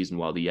entire season,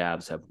 while the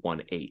Avs have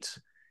won 8.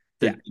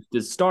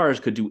 The Stars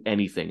could do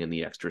anything in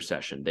the extra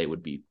session. They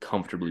would be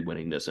comfortably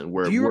winning this. And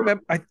do you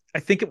remember? I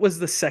think it was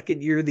the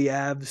second year the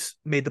Avs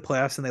made the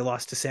playoffs and they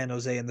lost to San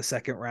Jose in the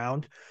second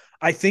round.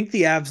 I think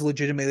the Avs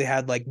legitimately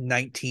had like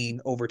 19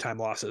 overtime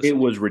losses. It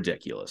was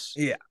ridiculous.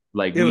 Yeah.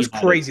 Like, it was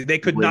crazy. They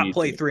could not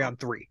play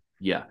 3-on-3.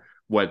 Yeah.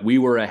 Like, we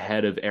were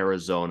ahead of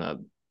Arizona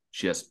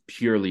just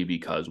purely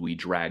because we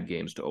dragged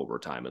games to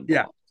overtime and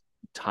lost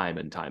time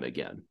and time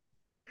again.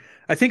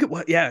 I think it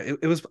was,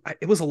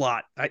 it was a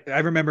lot. I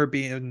remember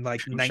being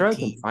like 19. Sure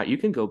you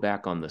can go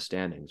back on the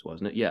standings,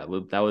 wasn't it? Yeah,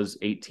 that was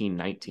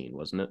 18-19,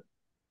 wasn't it?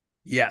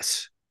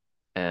 Yes.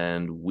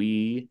 And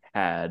we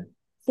had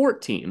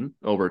 14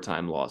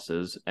 overtime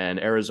losses and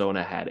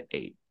Arizona had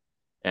 8.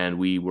 And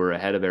we were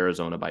ahead of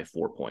Arizona by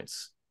 4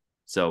 points.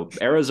 So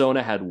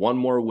Arizona had 1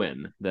 more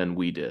win than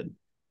we did.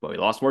 But we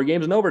lost more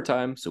games in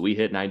overtime, so we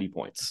hit 90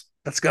 points.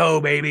 Let's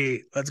go,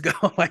 baby. Let's go.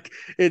 Like,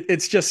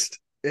 it's just,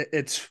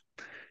 it's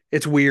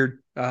weird.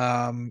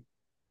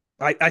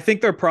 I think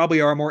there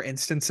probably are more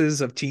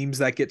instances of teams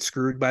that get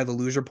screwed by the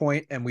loser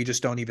point and we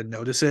just don't even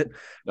notice it.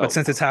 But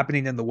since it's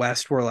happening in the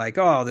West, we're like,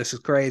 oh, this is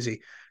crazy.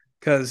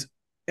 Because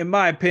in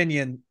my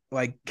opinion,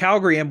 like,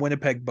 Calgary and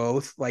Winnipeg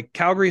both, like,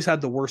 Calgary's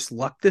had the worst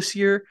luck this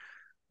year.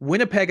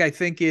 Winnipeg, I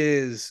think,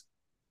 is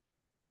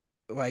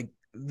like,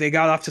 they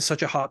got off to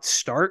such a hot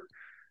start.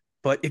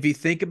 But if you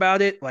think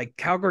about it, like,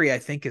 Calgary, I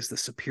think, is the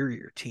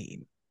superior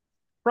team.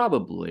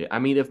 Probably. I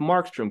mean, if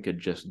Markstrom could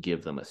just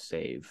give them a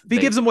save. If he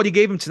gives them what he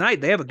gave them tonight,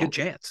 they have a good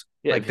chance.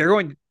 Yeah, like, they're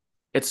going.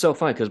 It's so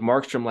funny because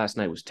Markstrom last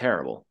night was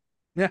terrible.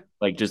 Yeah.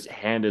 Like, just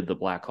handed the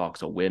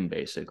Blackhawks a win,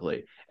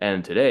 basically.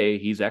 And today,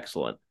 he's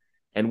excellent.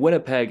 And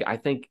Winnipeg, I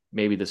think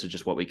maybe this is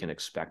just what we can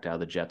expect out of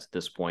the Jets at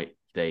this point.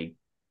 They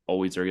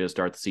always are going to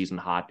start the season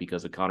hot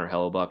because of Connor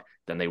Hellebuck.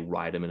 Then they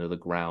ride him into the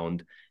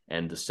ground.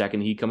 And the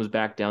second he comes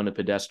back down to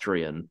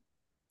pedestrian,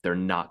 they're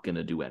not going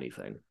to do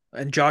anything.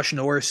 And Josh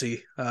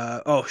Norrisy.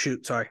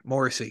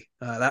 Morrissey.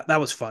 That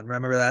was fun.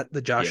 Remember that?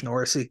 The Josh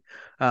Norrisy.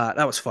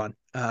 That was fun.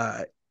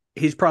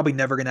 He's probably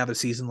never going to have a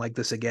season like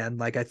this again.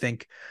 Like I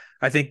think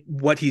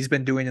what he's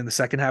been doing in the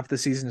second half of the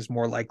season is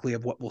more likely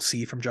of what we'll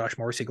see from Josh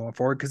Morrissey going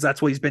forward, because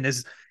that's what he's been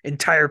his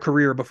entire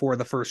career before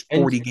the first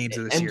 40 games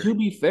of this year. And to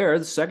be fair,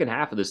 the second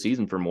half of the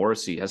season for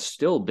Morrissey has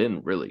still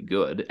been really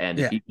good. And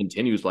if he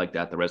continues like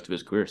that the rest of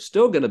his career,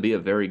 still going to be a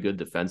very good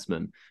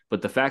defenseman.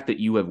 But the fact that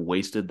you have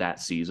wasted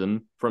that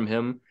season from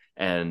him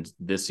and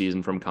this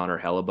season from Connor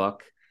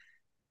Hellebuck,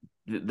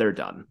 they're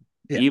done.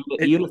 Yeah.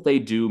 Even if they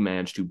do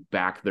manage to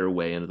back their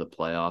way into the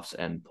playoffs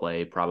and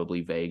play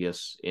probably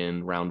Vegas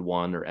in round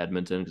one or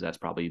Edmonton, because that's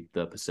probably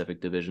the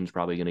Pacific Division's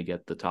probably going to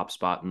get the top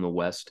spot in the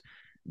West,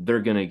 they're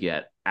going to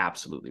get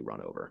absolutely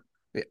run over.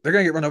 Yeah, they're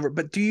going to get run over.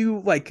 But do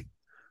you like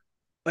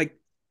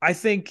I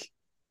think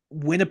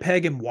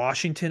Winnipeg and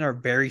Washington are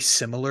very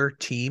similar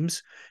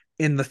teams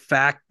in the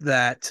fact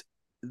that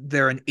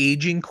they're an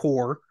aging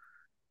core,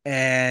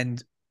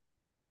 and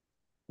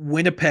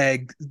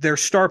Winnipeg, their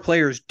star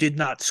players did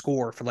not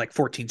score for like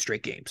 14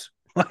 straight games.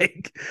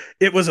 Like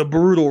it was a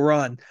brutal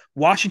run.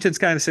 Washington's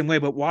kind of the same way,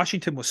 but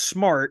Washington was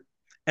smart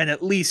and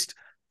at least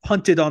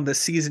punted on the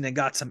season and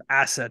got some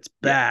assets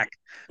back.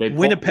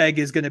 Winnipeg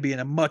is going to be in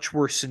a much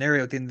worse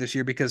scenario at the end of this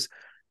year because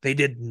they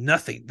did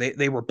nothing.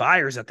 They were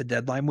buyers at the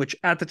deadline, which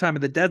at the time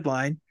of the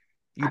deadline,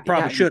 you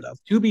probably should have.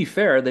 To be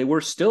fair, they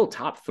were still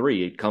top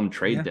three come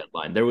trade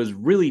deadline. There was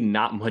really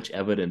not much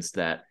evidence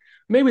that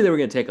maybe they were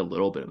going to take a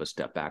little bit of a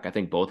step back. I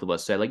think both of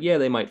us said, like, yeah,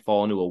 they might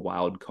fall into a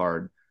wild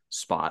card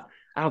spot.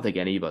 I don't think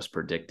any of us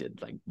predicted,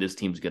 like, this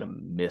team's going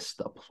to miss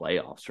the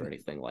playoffs or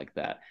anything like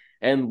that.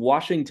 And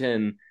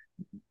Washington,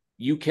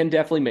 you can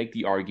definitely make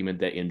the argument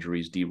that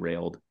injuries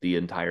derailed the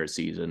entire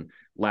season.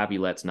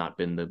 Laviolette's not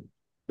been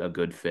a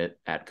good fit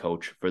at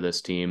coach for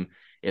this team.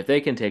 If they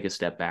can take a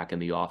step back in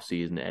the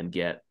offseason and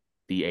get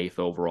the 8th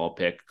overall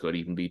pick, could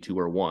even be 2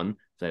 or 1, so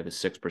they have a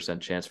 6%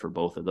 chance for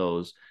both of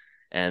those.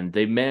 And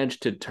they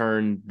managed to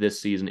turn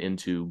this season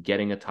into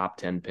getting a top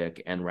 10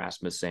 pick and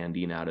Rasmus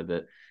Sandin out of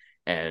it.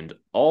 And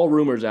all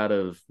rumors out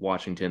of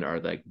Washington are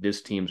like,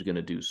 this team's going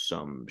to do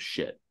some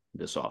shit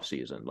this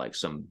offseason, like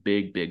some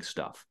big, big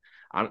stuff.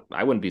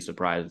 I wouldn't be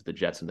surprised if the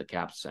Jets and the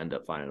Caps end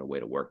up finding a way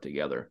to work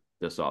together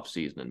this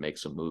offseason and make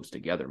some moves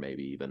together,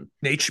 maybe even.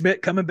 Nate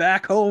Schmidt coming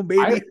back home,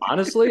 baby.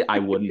 Honestly, I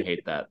wouldn't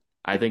hate that.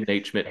 I think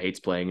Nate Schmidt hates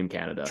playing in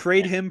Canada.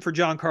 Trade him for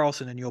John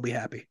Carlson and you'll be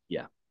happy.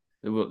 Yeah.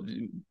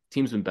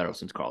 Team's been better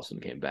since Carlson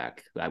came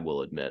back, I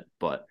will admit,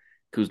 but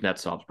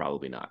Kuznetsov's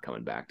probably not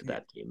coming back to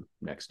that team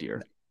next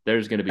year.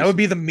 There's going to be that would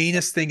be the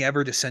meanest thing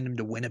ever to send him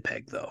to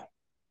Winnipeg, though.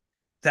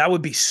 That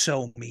would be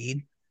so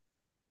mean.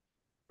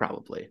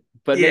 Probably,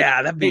 but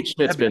Nate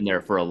Schmidt's been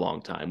there for a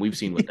long time. We've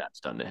seen what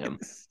that's done to him.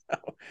 So,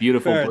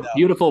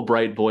 beautiful,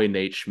 bright boy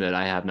Nate Schmidt.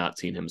 I have not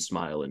seen him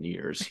smile in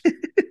years.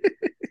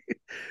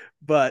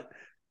 But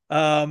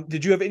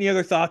did you have any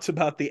other thoughts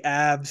about the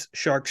Avs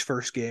Sharks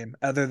first game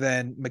other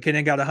than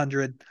McKinnon got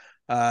 100?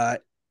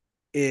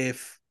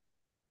 If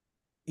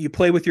you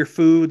play with your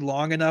food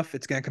long enough,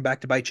 it's going to come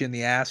back to bite you in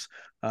the ass.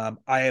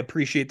 I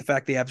appreciate the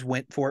fact the Avs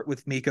went for it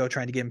with Mikko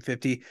trying to give him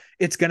 50.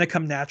 It's going to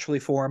come naturally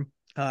for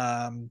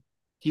him.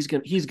 He's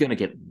gonna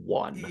get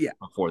one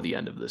before the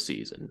end of the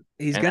season.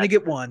 He's gonna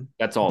get one.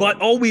 That's all.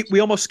 But we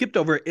almost skipped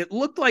over it. It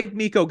looked like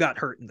Mikko got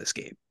hurt in this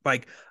game.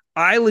 Like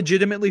I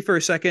legitimately for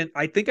a second,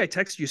 I think I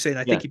texted you saying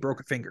I think he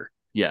broke a finger.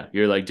 Yeah,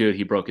 you're like, dude,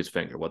 he broke his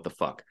finger. What the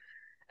fuck?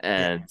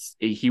 And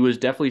he was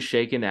definitely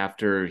shaken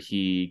after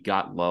he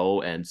got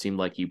low and seemed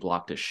like he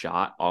blocked a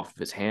shot off of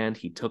his hand.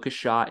 He took a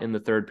shot in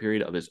the third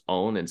period of his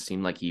own and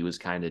seemed like he was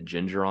kind of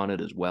ginger on it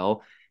as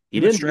well.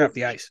 He didn't straight off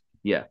the ice.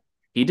 Yeah.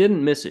 He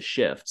didn't miss a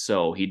shift,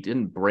 so he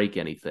didn't break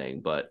anything,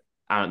 but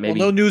maybe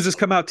no news has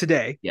come out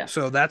today. Yeah.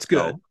 So that's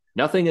good. So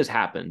nothing has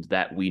happened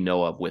that we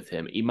know of with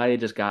him. He might have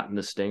just gotten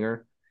the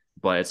stinger,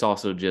 but it's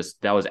also just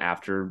that was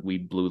after we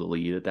blew the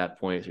lead at that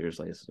point. So you're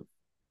just like, this is a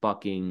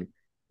fucking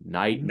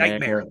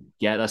nightmare.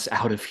 Get us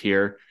out of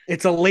here.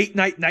 It's a late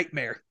night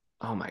nightmare.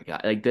 Oh my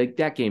God. Like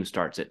that game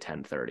starts at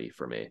 10:30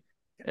 for me.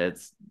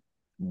 It's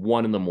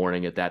 1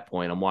 a.m. at that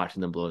point. I'm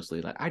watching them blow us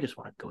lead. Like, I just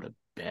want to go to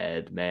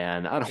bed,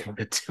 man. I don't want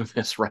to do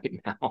this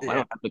right now. I don't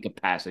have the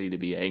capacity to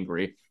be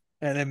angry.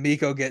 And then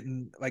Mikko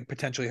getting like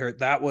potentially hurt.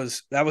 That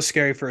was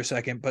scary for a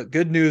second. But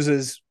good news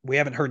is we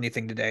haven't heard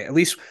anything today. At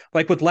least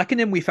like with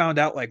Lehkonen, we found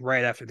out like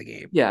right after the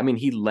game. Yeah, I mean,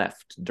 he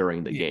left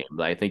during the game.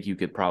 I think you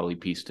could probably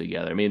piece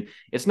together. I mean,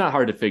 it's not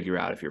hard to figure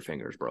out if your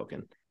finger's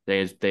broken.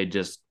 They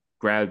just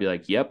grab and be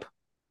like, yep,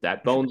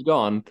 that bone's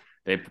gone.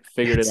 They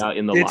figured it out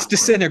in the locker room. It's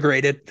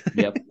disintegrated.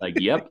 Yep. Like,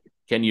 yep.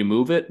 Can you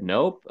move it?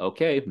 Nope.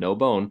 Okay. No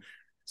bone.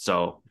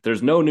 So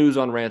there's no news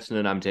on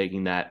Rantanen. I'm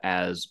taking that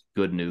as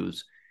good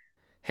news.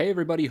 Hey,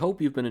 everybody.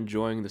 Hope you've been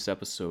enjoying this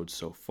episode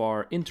so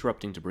far.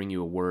 Interrupting to bring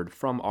you a word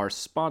from our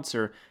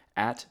sponsor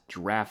at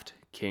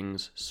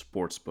DraftKings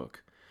Sportsbook.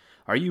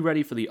 Are you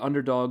ready for the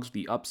underdogs,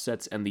 the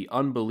upsets, and the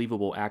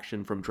unbelievable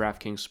action from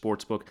DraftKings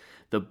Sportsbook?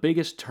 The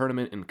biggest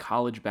tournament in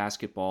college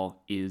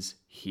basketball is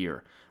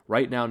here.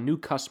 Right now, new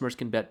customers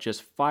can bet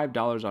just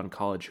 $5 on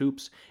college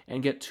hoops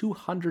and get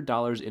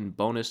 $200 in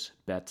bonus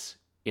bets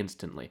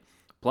instantly.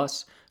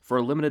 Plus, for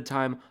a limited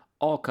time,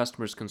 all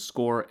customers can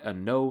score a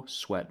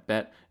no-sweat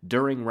bet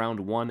during round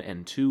 1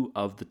 and 2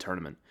 of the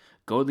tournament.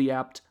 Go to the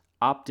app,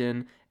 opt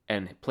in,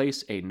 and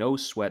place a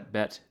no-sweat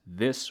bet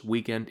this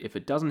weekend. If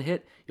it doesn't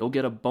hit, you'll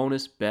get a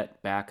bonus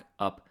bet back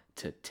up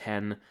to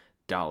 $10.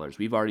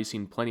 We've already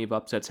seen plenty of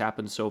upsets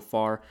happen so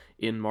far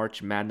in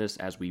March Madness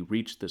as we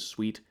reach the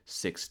Sweet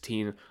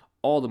 16.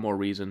 All the more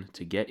reason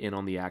to get in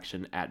on the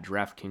action at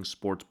DraftKings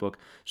Sportsbook.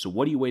 So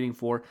what are you waiting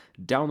for?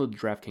 Download the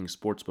DraftKings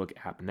Sportsbook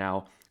app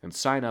now and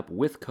sign up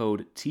with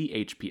code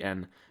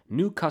THPN.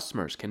 New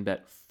customers can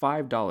bet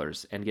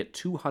 $5 and get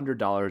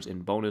 $200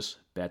 in bonus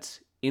bets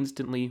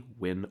instantly,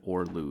 win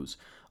or lose.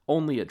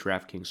 Only at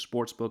DraftKings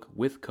Sportsbook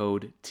with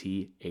code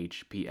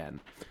THPN.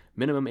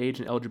 Minimum age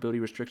and eligibility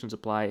restrictions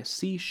apply.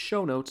 See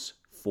show notes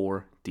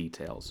for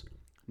details.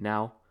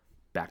 Now,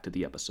 back to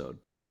the episode.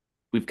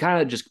 We've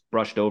kind of just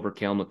brushed over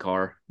Cale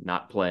Makar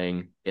not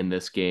playing in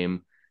this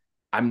game.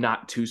 I'm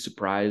not too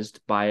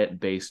surprised by it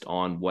based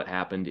on what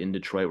happened in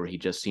Detroit where he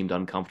just seemed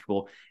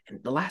uncomfortable.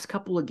 And the last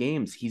couple of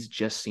games, he's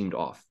just seemed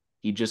off.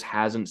 He just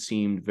hasn't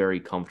seemed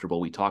very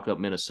comfortable. We talked about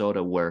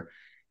Minnesota where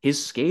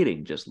his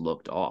skating just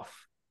looked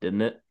off,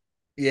 didn't it?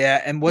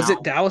 Yeah, and was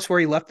it Dallas where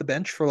he left the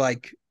bench for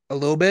like a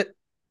little bit?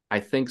 I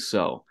think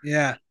so.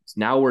 Yeah.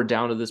 Now we're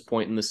down to this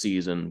point in the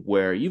season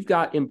where you've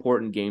got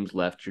important games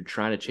left. You're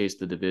trying to chase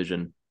the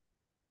division.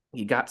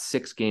 You got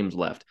 6 games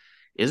left.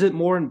 Is it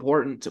more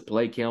important to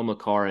play Cale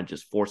Makar and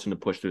just force him to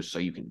push through so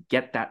you can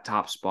get that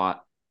top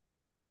spot?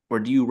 Or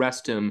do you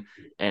rest him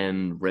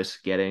and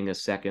risk getting a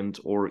 2nd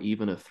or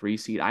even a 3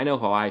 seed? I know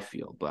how I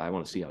feel, but I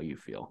want to see how you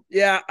feel.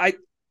 Yeah,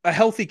 a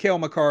healthy Cale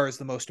Makar is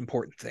the most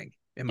important thing,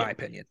 in my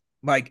opinion.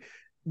 Like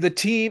the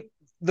team,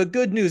 the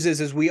good news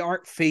is we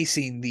aren't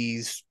facing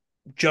these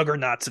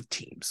juggernauts of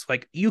teams.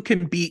 Like you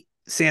can beat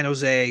San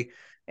Jose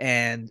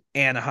and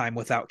Anaheim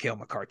without Cale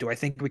Makar. Do I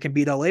think we can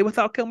beat LA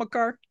without Cale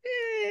Makar?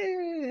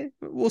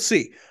 We'll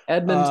see.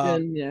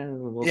 Edmonton,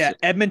 we'll see.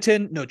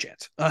 Edmonton, no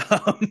chance.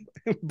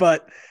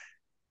 But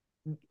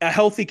a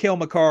healthy Cale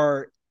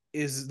Makar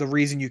is the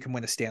reason you can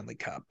win a Stanley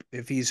Cup.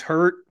 If he's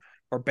hurt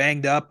or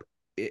banged up,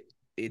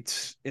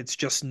 it's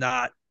just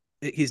not.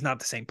 He's not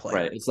the same player.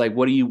 Right. It's like,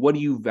 what are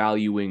you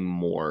valuing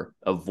more?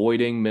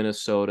 Avoiding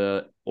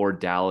Minnesota or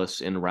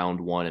Dallas in round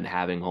 1 and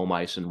having home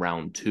ice in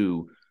round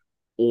 2,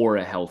 or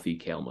a healthy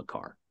Cale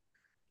Makar?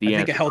 I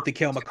think a healthy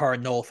Cale Makar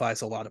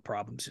nullifies a lot of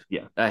problems.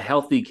 Yeah. A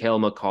healthy Cale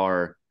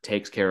Makar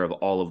takes care of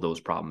all of those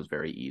problems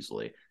very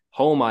easily.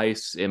 Home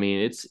ice, I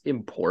mean, it's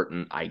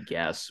important, I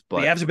guess.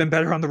 But the Avs have been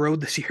better on the road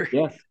this year.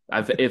 Yeah.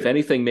 If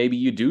anything, maybe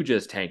you do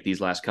just tank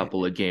these last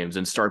couple of games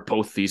and start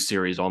both these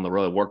series on the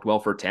road. It worked well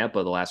for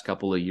Tampa the last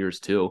couple of years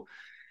too.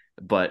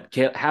 But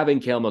having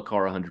Cale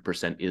Makar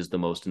 100% is the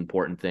most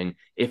important thing.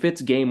 If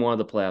it's game 1 of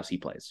the playoffs, he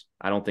plays.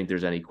 I don't think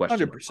there's any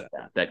question 100%.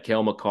 about that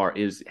Cale Makar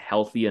is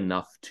healthy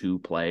enough to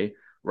play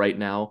right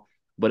now.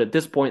 But at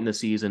this point in the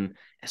season,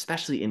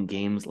 especially in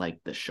games like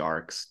the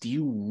Sharks, do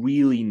you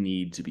really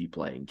need to be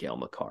playing Cale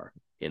Makar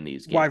in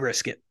these games? Why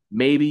risk it?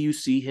 Maybe you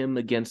see him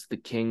against the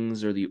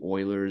Kings or the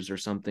Oilers or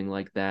something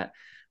like that.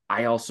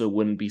 I also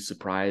wouldn't be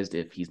surprised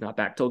if he's not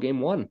back till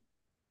game 1.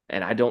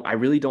 And I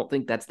really don't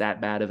think that's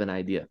that bad of an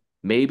idea.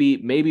 Maybe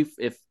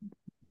if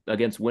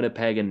against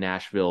Winnipeg and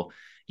Nashville,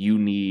 you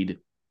need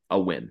a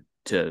win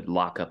to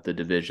lock up the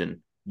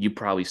division, you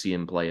probably see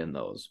him play in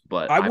those.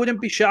 But I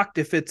wouldn't be shocked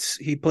if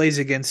he plays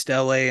against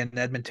LA and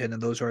Edmonton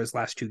and those are his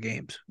last 2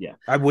 games. Yeah.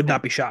 I would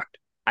not be shocked.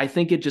 I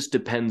think it just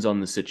depends on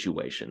the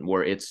situation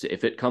where if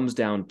it comes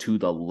down to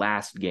the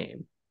last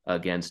game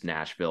against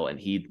Nashville and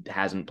he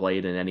hasn't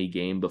played in any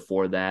game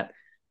before that,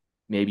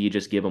 maybe you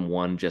just give him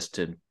one just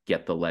to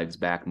get the legs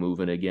back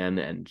moving again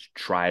and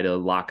try to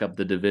lock up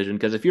the division.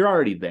 Because if you're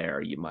already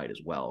there, you might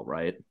as well,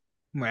 right?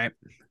 Right.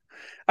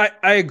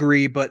 I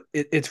agree, but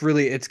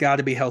it's got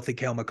to be healthy.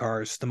 Cale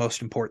Makar is the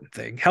most important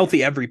thing.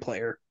 Healthy every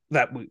player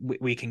that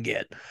we can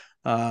get.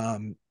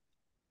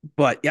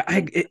 But yeah,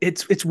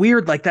 it's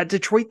weird. Like that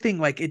Detroit thing,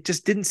 like it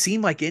just didn't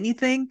seem like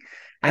anything.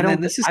 And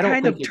then this is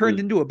kind of turned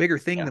into a bigger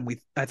thing than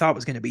I thought it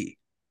was going to be.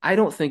 I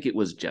don't think it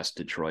was just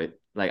Detroit.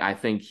 Like I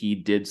think he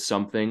did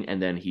something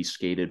and then he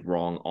skated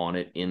wrong on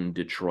it in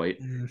Detroit.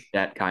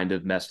 That kind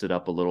of messed it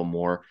up a little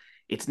more.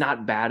 It's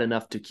not bad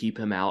enough to keep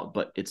him out,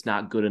 but it's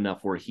not good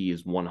enough where he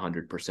is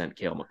 100%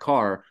 Cale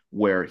Makar,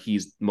 where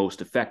he's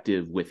most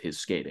effective with his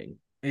skating.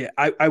 Yeah,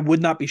 I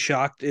would not be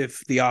shocked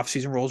if the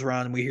offseason rolls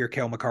around and we hear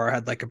Cale Makar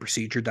had like a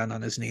procedure done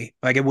on his knee.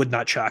 Like it would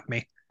not shock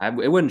me.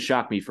 it wouldn't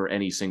shock me for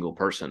any single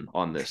person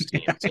on this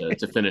team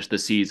to finish the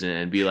season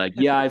and be like,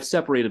 yeah, I've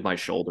separated my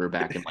shoulder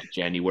back in like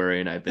January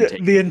and I've been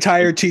taking the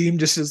entire team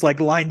just is like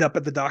lined up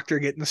at the doctor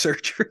getting the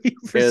surgery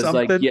for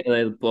something. Like, yeah,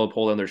 they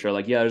pull down their shirt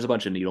like, yeah, there's a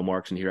bunch of needle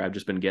marks in here. I've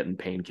just been getting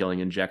pain killing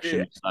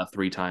injections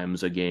 3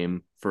 times a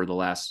game for the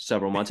last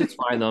several months. It's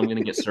fine though. I'm going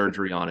to get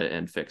surgery on it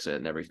and fix it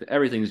and everything.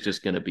 Everything's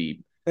just going to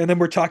be. And then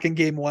we're talking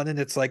game 1 and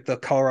it's like the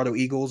Colorado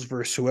Eagles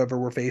versus whoever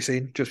we're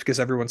facing, just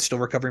because everyone's still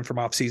recovering from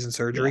off-season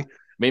surgery. Yeah.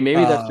 Maybe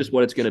that's just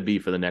what it's going to be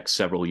for the next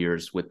several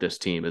years with this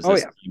team. Team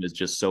is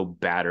just so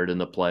battered in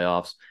the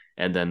playoffs.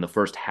 And then the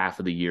first half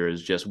of the year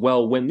is just,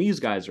 well, when these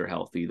guys are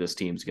healthy, this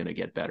team's going to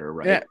get better,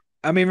 right? Yeah.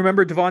 I mean,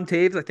 remember Devon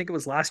Taves? I think it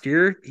was last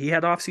year. He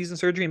had off-season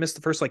surgery. He missed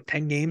the first like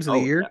 10 games of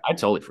the year. I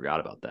totally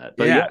forgot about that.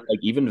 But yeah, like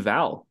even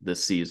Val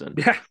this season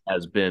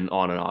has been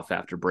on and off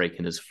after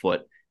breaking his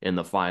foot in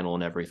the final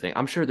and everything.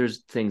 I'm sure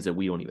there's things that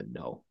we don't even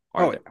know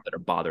that are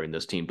bothering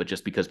this team. But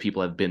just because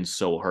people have been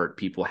so hurt,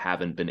 people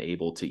haven't been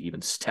able to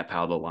even step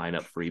out of the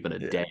lineup for even a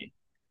day.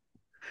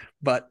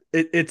 But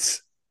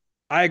it's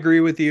I agree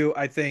with you.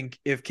 I think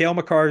if Cale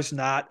Makar's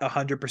not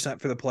 100%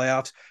 for the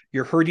playoffs,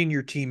 you're hurting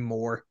your team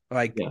more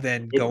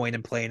than going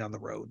and playing on the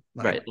road.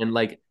 Right. And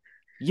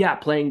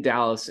playing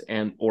Dallas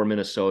or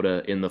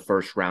Minnesota in the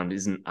first round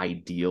isn't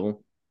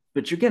ideal,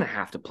 but you're going to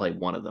have to play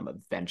one of them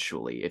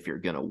eventually if you're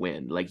going to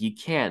win. Like you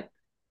can't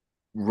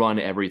run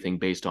everything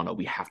based on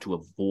we have to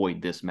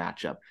avoid this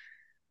matchup.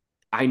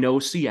 I know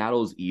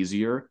Seattle's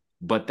easier,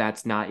 but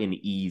that's not an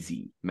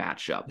easy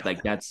matchup.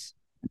 Like that's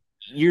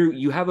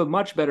you have a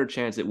much better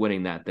chance at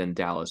winning that than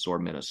Dallas or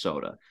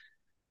Minnesota.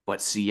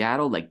 But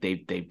Seattle, like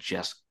they've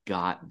just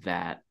got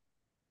that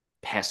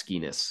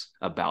peskiness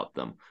about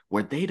them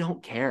where they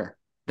don't care.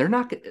 They're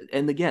not,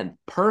 and again,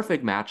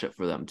 perfect matchup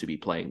for them to be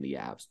playing the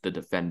Avs, the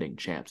defending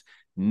champs.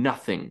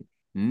 Nothing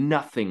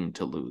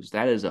to lose.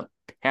 That is a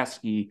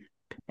pesky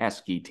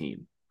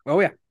team.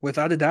 Oh yeah,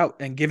 without a doubt.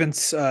 And given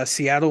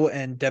Seattle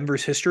and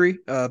Denver's history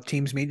of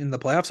teams meeting in the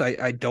playoffs,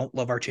 I don't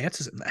love our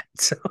chances in that.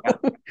 So,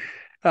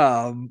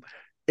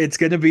 it's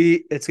gonna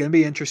be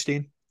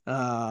interesting.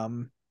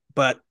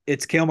 But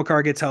it's Cale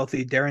Makar gets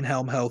healthy, Darren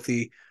Helm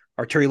healthy,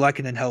 Arturi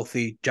Lehkonen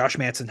healthy, Josh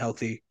Manson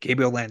healthy,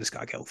 Gabriel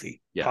Landeskog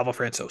healthy, Pavel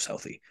Francouz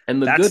healthy.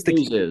 And the good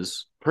news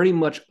is pretty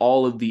much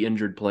all of the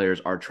injured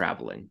players are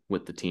traveling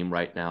with the team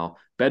right now.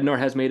 Bednar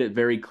has made it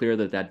very clear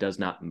that does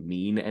not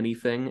mean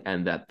anything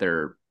and that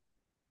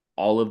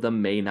all of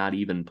them may not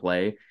even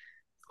play.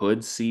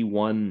 Could see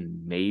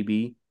one,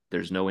 maybe.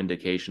 There's no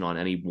indication on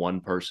any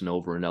one person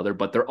over another,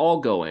 but they're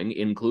all going,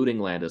 including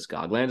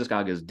Landeskog.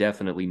 Landeskog is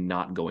definitely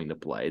not going to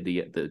play.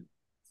 The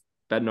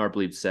Bednar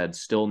believes said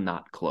still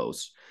not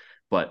close,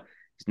 but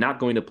he's not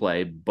going to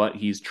play, but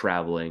he's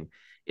traveling.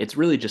 It's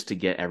really just to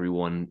get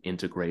everyone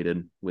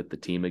integrated with the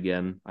team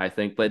again, I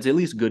think, but it's at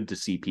least good to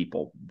see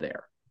people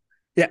there.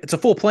 Yeah, it's a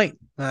full plane.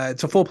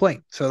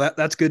 So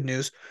that's good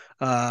news.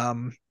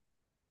 That's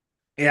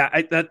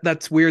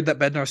weird that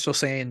Bednar's still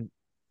saying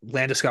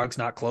Landeskog's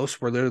not close.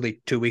 We're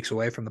literally 2 weeks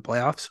away from the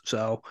playoffs,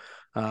 so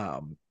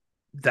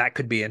that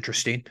could be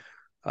interesting.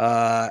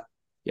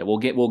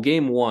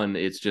 Game 1,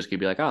 it's just gonna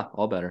be like,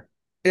 all better.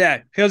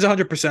 Yeah, he was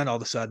 100% all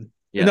of a sudden.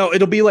 Yeah. No,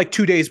 it'll be like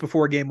 2 days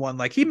before game 1.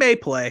 Like he may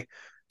play.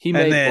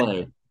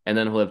 Play, and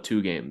then he'll have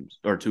 2 games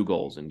or 2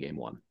 goals in game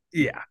 1.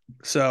 Yeah,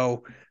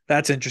 so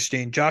that's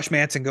interesting. Josh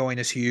Manson going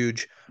is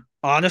huge.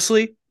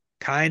 Honestly,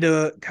 kind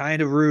of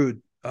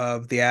rude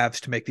of the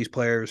Avs to make these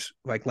players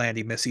like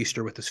Landy miss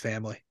Easter with his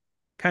family.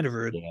 Kind of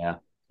rude. Yeah, a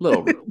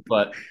little rude,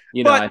 but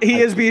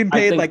he is being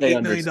paid like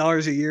 $8 million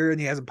a year, and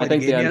he hasn't played. I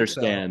think they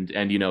understand,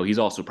 and he's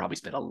also probably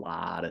spent a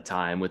lot of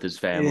time with his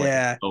family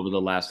over the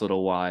last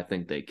little while. I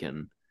think they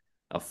can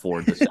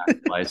afford the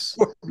sacrifice.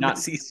 Not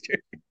Easter.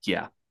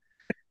 Yeah,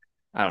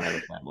 I don't have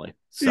a family.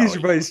 So Easter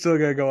probably still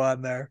gonna go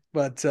on there,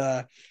 but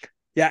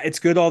it's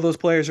good. All those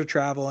players are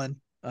traveling.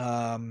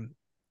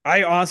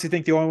 I honestly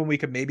think the only one we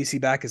could maybe see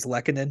back is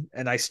Lehkonen,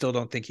 and I still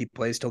don't think he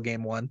plays till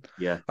game 1.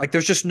 Yeah. Like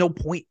there's just no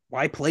point.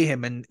 Why play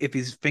him? And if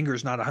his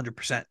finger's not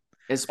 100%,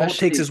 all it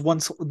takes is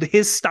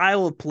his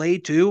style of play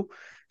too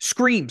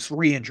screams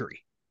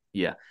re-injury.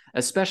 Yeah.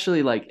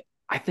 Especially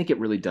I think it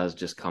really does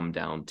just come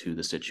down to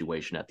the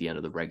situation at the end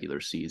of the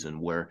regular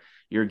season where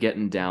you're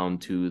getting down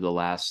to the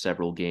last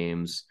several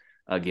games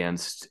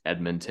against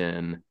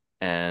Edmonton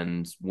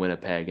and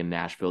Winnipeg and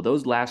Nashville.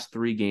 Those last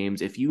 3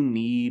 games, if you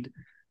need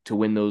to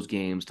win those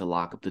games to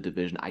lock up the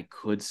division, I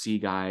could see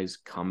guys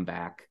come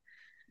back.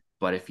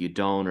 But if you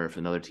don't, or if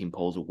another team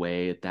pulls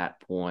away at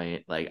that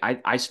point,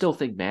 I still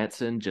think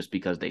Manson, just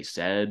because they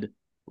said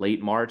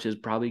late March is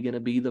probably going to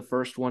be the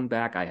first one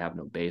back. I have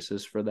no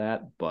basis for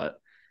that,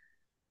 but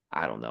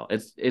I don't know.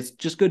 It's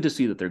just good to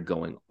see that they're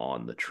going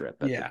on the trip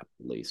at the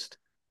least.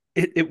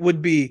 It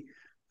would be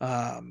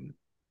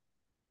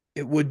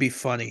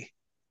funny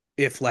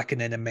if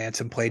Lehkonen and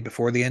Manson played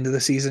before the end of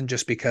the season,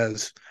 just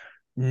because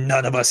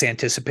none of us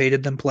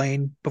anticipated them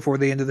playing before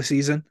the end of the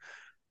season.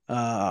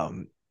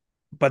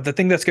 But the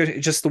thing that's good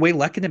is just the way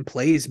Lehkonen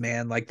plays,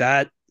 man. Like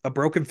that, a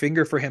broken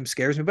finger for him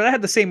scares me. But I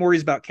had the same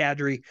worries about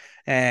Kadri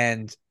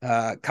and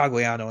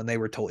Cogliano, and they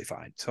were totally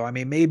fine. So, I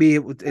mean, maybe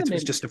it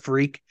was just a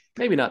freak.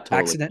 Maybe not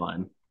totally accident.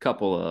 fine.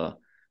 Couple of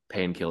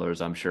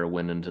painkillers, I'm sure,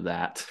 went into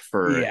that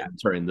for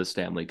during the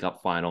Stanley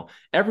Cup final.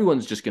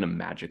 Everyone's just going to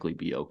magically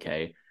be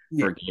okay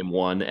for game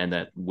one. And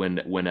that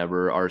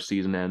whenever our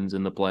season ends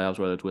in the playoffs,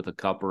 whether it's with a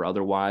cup or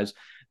otherwise,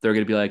 they're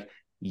going to be like,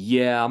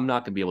 yeah, I'm not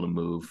going to be able to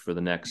move for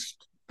the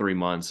next 3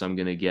 months. I'm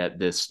going to get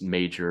this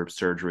major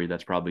surgery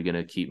that's probably going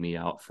to keep me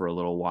out for a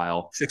little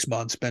while. 6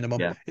 months minimum.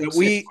 Yeah, 6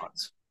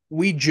 months.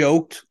 We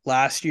joked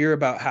last year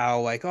about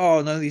how like,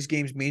 oh, none of these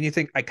games mean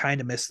anything. I kind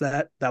of missed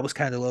that. That was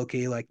kind of low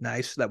key, like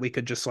nice that we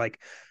could just like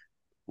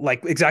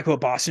exactly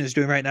what Boston is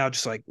doing right now.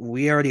 Just like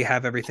we already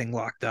have everything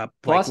locked up.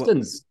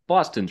 Boston's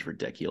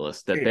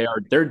ridiculous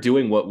that they're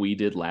doing what we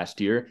did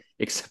last year,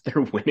 except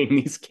they're winning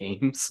these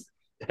games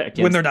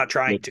when they're not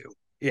trying to.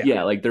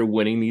 Yeah, like they're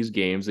winning these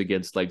games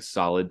against like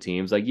solid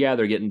teams. Like, yeah,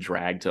 they're getting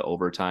dragged to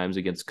overtimes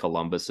against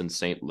Columbus and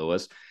St.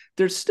 Louis.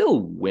 They're still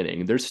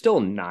winning. They're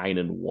still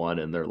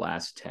 9-1 in their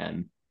last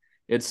 10.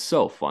 It's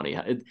so funny.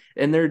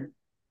 And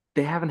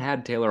they haven't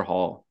had Taylor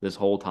Hall this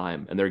whole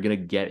time, and they're gonna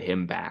get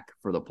him back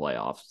for the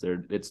playoffs.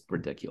 It's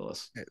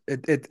ridiculous.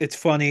 It's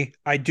funny.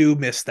 I do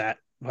miss that.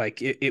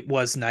 Like it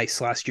was nice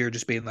last year,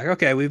 just being like,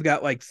 okay, we've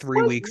got like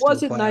 3 weeks.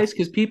 Was it nice?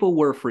 Because people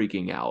were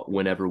freaking out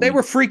whenever they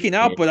were freaking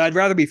out, but I'd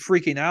rather be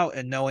freaking out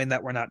and knowing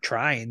that we're not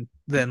trying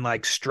than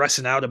like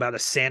stressing out about a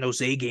San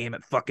Jose game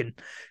at fucking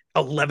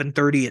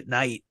 11:30 at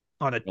night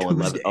on a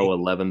Tuesday.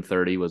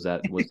 11:30 was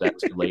that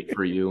too late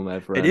for you,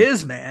 my friend? It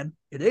is, man.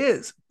 It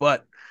is.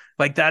 But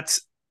like that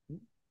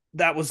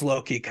was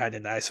low key kind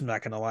of nice. I'm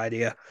not gonna lie to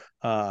you.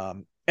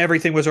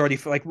 Everything was already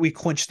like we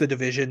clinched the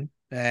division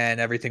and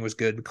everything was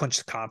good. We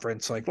clinched the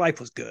conference. Like life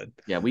was good.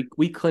 Yeah,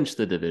 we clinched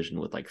the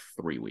division with like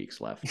 3 weeks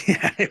left.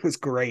 Yeah, it was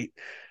great.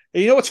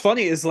 And you know what's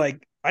funny is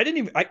like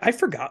I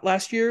forgot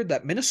last year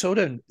that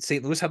Minnesota and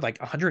St. Louis had like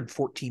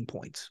 114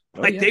 points.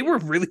 They were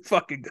really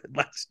fucking good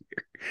last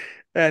year.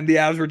 And the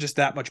Avs were just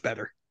that much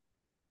better.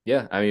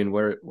 Yeah, I mean,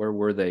 where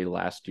were they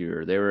last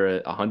year? They were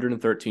at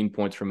 113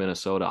 points for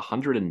Minnesota,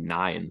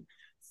 109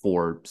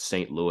 for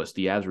St. Louis.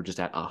 The Avs were just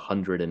at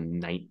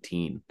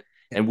 119,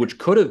 and which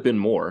could have been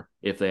more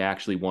if they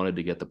actually wanted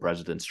to get the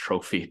President's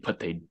Trophy, but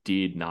they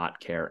did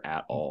not care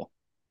at all.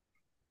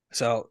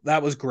 So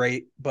that was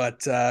great,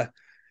 but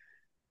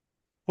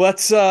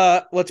let's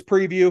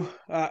preview.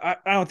 I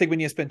don't think we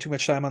need to spend too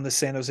much time on the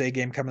San Jose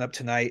game coming up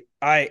tonight.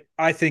 I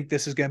think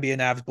this is going to be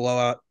an Avs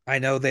blowout. I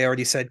know they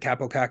already said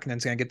Capo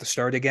Kakinen's going to get the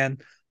start again.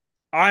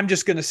 I'm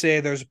just going to say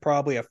there's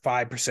probably a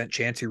 5%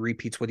 chance he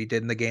repeats what he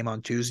did in the game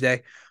on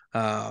Tuesday.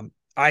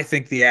 I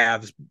think the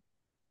Avs,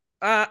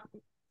 I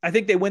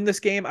think they win this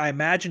game. I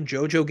imagine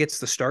JoJo gets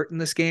the start in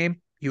this game.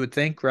 You would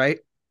think, right?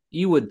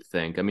 You would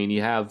think. I mean,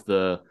 you have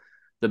the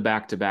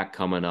back-to-back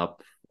coming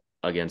up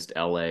against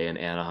LA and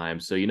Anaheim.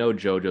 So,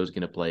 JoJo's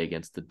going to play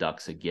against the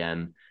Ducks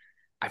again.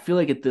 I feel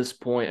like at this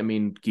point, I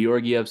mean,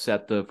 Georgiev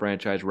set the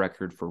franchise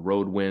record for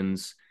road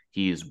wins.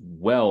 He's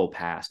well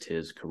past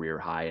his career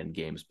high in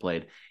games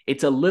played.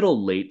 It's a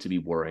little late to be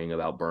worrying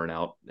about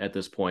burnout at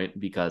this point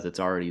because it's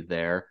already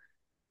there.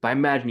 But I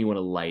imagine you want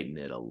to lighten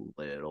it a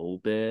little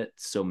bit.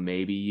 So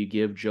maybe you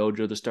give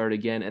JoJo the start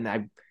again.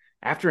 And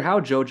after how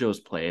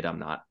JoJo's played, I'm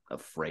not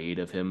afraid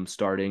of him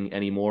starting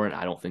anymore. And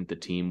I don't think the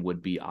team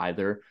would be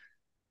either.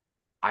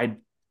 I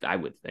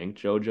would think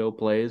JoJo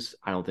plays.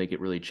 I don't think it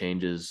really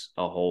changes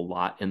a whole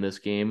lot in this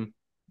game.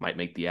 Might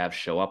make the Avs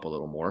show up a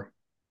little more.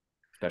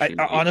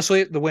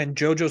 Honestly, when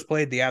JoJo's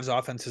played, the Avs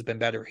offense has been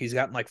better. He's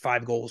gotten like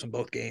 5 goals in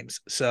both games.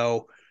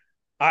 So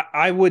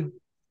I would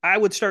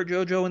start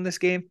JoJo in this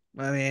game.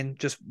 I mean,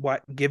 just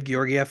give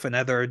Georgiev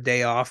another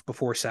day off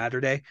before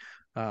Saturday.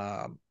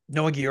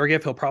 Knowing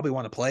Georgiev, he'll probably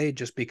want to play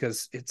just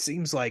because it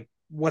seems like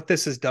what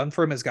this has done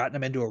for him has gotten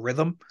him into a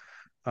rhythm.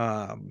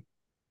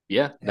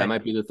 Yeah, that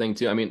might be the thing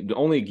too. I mean,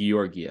 only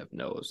Georgiev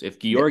knows. If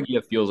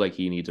Georgiev feels like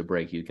he needs a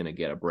break, he's going to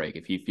get a break.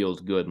 If he feels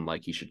good and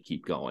like he should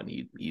keep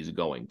going, he's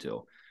going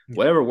to.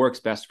 Whatever works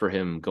best for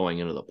him going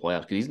into the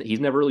playoffs, because he's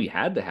never really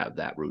had to have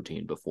that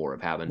routine before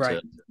of having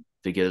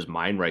to get his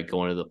mind right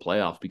going into the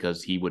playoffs,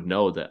 because he would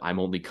know that I'm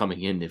only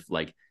coming in if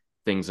like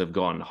things have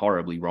gone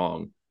horribly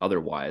wrong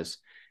otherwise.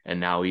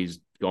 And now he's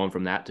going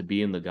from that to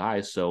being the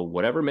guy. So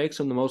whatever makes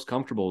him the most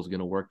comfortable is going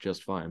to work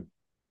just fine.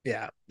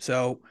 Yeah.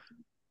 So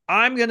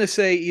I'm going to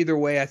say either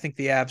way, I think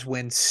the Avs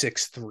win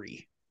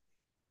 6-3.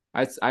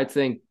 I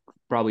think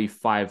probably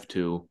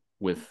 5-2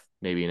 with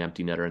maybe an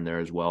empty netter in there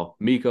as well.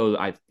 Mikko,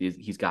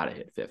 he's got to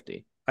hit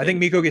 50. I think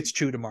Mikko gets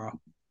 2 tomorrow.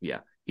 Yeah,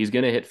 he's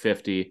going to hit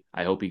 50.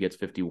 I hope he gets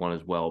 51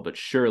 as well, but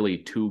surely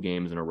 2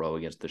 games in a row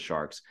against the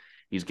Sharks,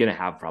 he's going to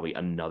have probably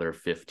another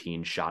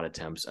 15 shot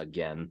attempts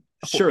again.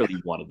 Surely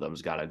one of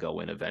them's got to go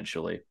in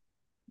eventually.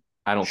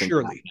 I don't think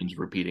he's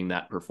repeating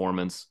that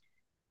performance.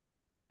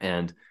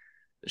 And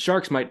the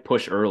Sharks might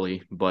push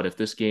early, but if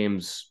this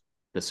game's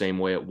the same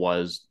way it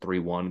was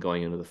 3-1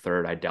 going into the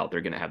third, I doubt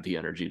they're going to have the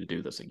energy to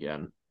do this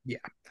again. Yeah.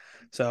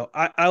 So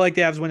I like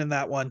the Avs winning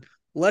that one.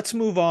 Let's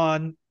move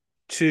on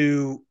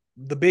to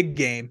the big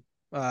game.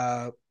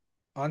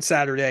 on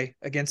Saturday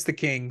against the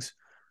Kings.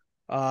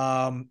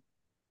 Avs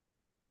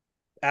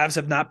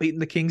have not beaten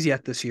the Kings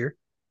yet this year.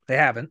 They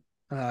haven't.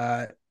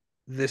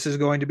 This is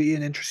going to be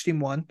an interesting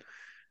one.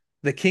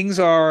 The Kings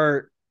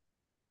are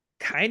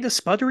kind of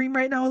sputtering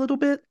right now a little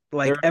bit.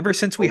 Like ever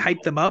since we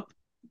hyped them up,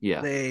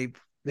 yeah, they've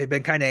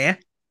been kind of eh.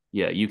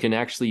 Yeah, you can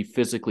actually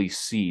physically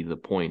see the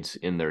points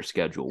in their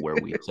schedule where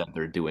we said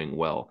they're doing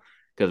well.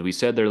 Because we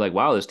said they're like,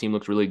 wow, this team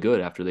looks really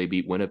good after they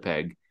beat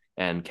Winnipeg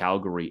and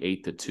Calgary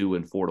 8-2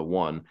 and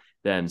 4-1.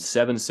 Then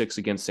 7-6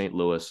 against St.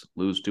 Louis,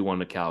 lose 2-1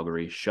 to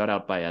Calgary, shut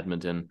out by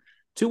Edmonton,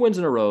 2 wins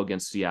in a row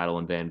against Seattle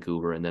and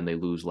Vancouver, and then they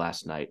lose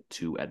last night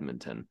to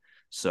Edmonton.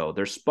 So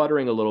they're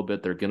sputtering a little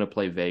bit. They're going to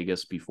play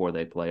Vegas before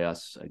they play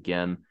us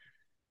again.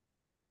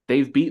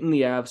 They've beaten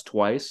the Avs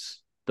twice.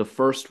 The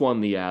first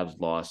one, the Avs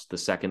lost. The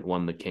second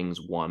one, the Kings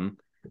won.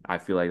 I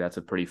feel like that's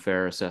a pretty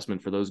fair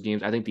assessment for those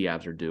games. I think the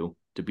Avs are due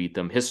to beat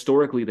them.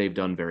 Historically, they've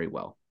done very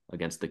well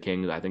against the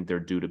Kings. I think they're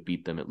due to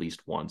beat them at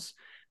least once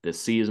this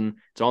season.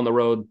 It's on the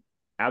road.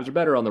 Avs are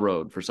better on the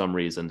road for some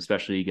reason,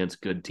 especially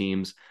against good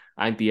teams.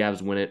 I think the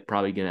Avs win it.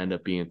 Probably going to end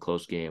up being a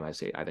close game. I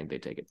think they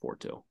take it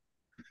 4-2.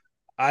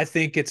 I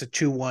think it's a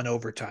 2-1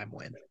 overtime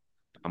win.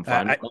 I'm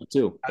fine with that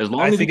too. As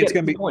long as you get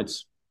 2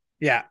 points.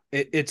 Yeah,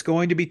 it's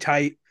going to be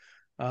tight.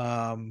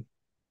 LA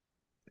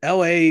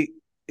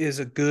is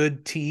a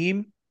good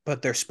team,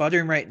 but they're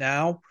sputtering right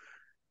now.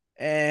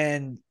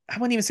 And I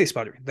wouldn't even say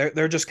sputtering.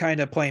 They're just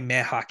kind of playing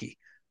meh hockey.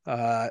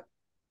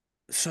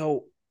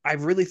 So I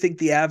really think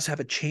the Avs have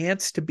a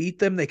chance to beat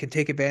them. They can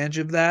take advantage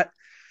of that.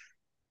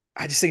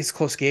 I just think it's a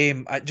close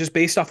game. Just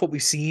based off what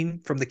we've seen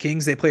from the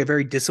Kings, they play a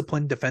very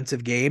disciplined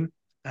defensive game.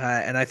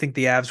 And I think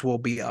the Avs will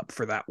be up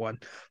for that one.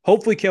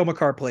 Hopefully Cale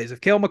Makar plays.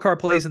 If Cale Makar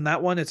plays in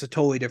that one, it's a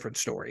totally different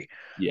story.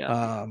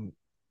 Yeah.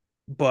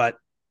 But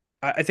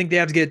I think the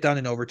Avs get it done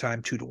in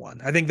overtime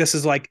 2-1. I think this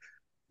is like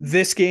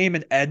this game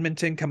and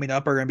Edmonton coming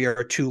up are going to be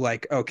our two,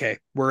 like, okay,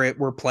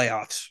 we're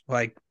playoffs.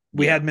 Like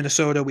we had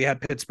Minnesota, we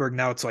had Pittsburgh.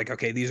 Now it's like,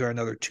 okay, these are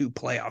another 2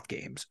 playoff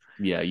games.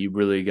 Yeah. You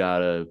really got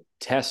to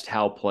test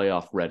how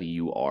playoff ready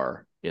you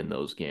are in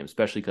those games,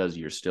 especially because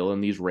you're still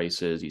in these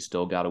races. You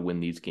still got to win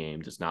these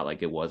games. It's not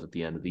like it was at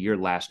the end of the year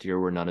last year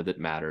where none of it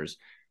matters,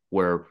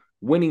 where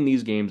winning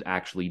these games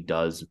actually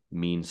does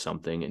mean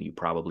something. And you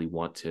probably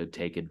want to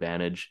take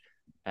advantage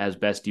as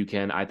best you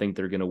can. I think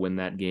they're going to win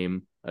that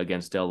game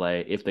against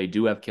LA. If they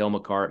do have Cale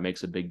Makar, it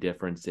makes a big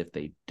difference. If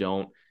they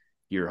don't,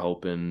 you're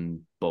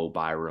hoping Bo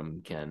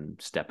Byram can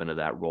step into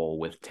that role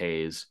with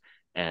Taze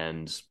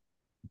and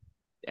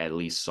at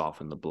least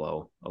soften the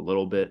blow a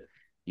little bit.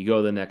 You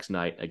go the next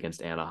night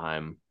against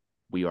Anaheim.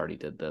 We already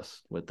did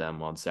this with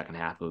them on second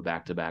half of a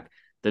back-to-back.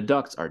 The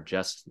Ducks are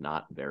just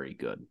not very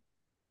good.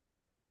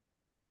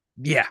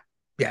 Yeah.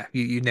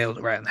 You nailed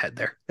it right on the head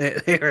there.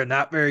 They are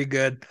not very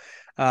good.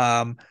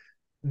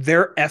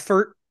 Their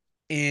effort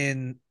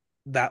in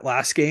that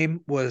last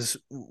game was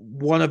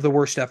one of the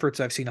worst efforts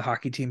I've seen a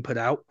hockey team put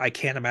out. I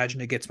can't imagine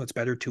it gets much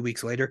better 2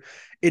 weeks later.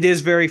 It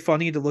is very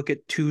funny to look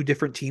at 2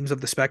 different teams of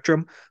the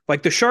spectrum.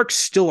 Like the Sharks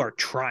still are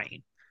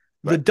trying.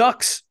 Right. The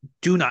Ducks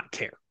do not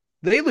care.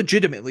 They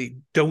legitimately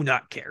do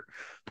not care.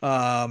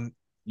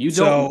 You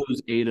don't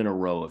lose 8 in a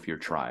row if you're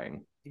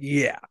trying.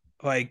 Yeah.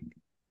 Like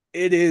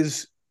it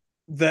is.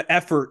 The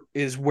effort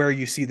is where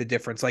you see the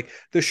difference. Like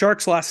the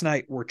Sharks last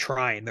night were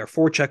trying. Their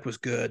forecheck was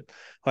good.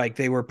 Like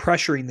they were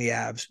pressuring the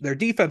Avs. Their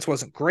defense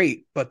wasn't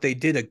great, but they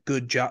did a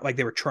good job. Like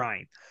they were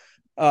trying.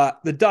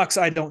 The Ducks,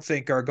 I don't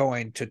think, are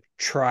going to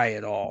try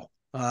at all.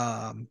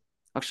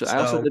 Actually,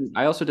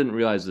 I also didn't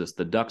realize this.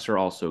 The Ducks are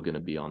also going to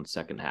be on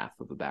second half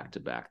of a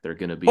back-to-back. They're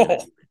going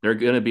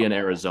to be in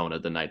Arizona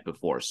the night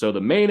before. So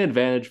the main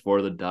advantage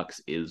for the Ducks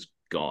is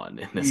gone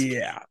in this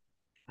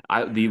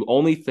game. The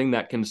only thing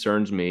that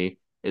concerns me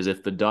is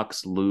if the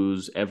Ducks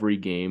lose every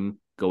game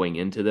going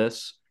into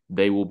this,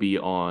 they will be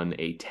on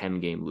a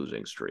 10-game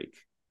losing streak.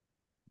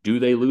 Do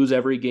they lose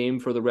every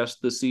game for the rest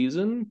of the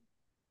season?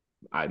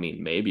 I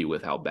mean, maybe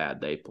with how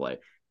bad they play.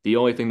 The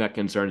only thing that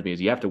concerns me is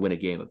you have to win a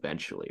game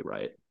eventually,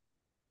 right?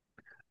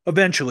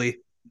 Eventually.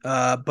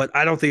 But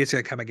I don't think it's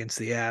going to come against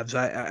the Avs.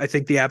 I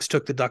think the Avs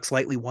took the Ducks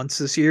lightly once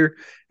this year,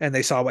 and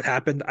they saw what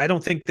happened. I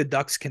don't think the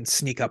Ducks can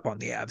sneak up on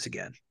the Avs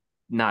again.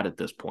 Not at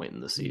this point in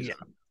the season,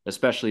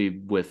 especially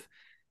with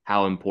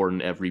how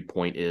important every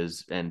point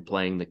is and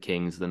playing the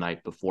Kings the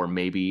night before,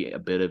 maybe a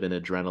bit of an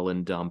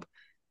adrenaline dump.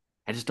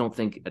 I just don't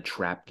think a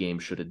trap game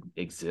should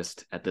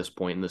exist at this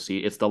point in the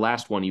season. It's the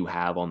last one you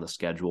have on the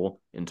schedule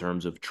in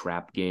terms of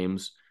trap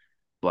games,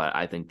 but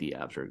I think the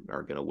Avs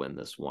are going to win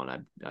this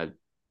one.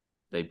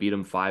 They beat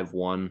them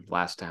 5-1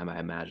 last time. I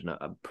imagine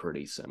a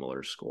pretty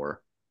similar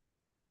score.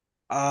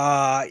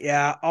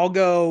 Yeah, I'll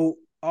go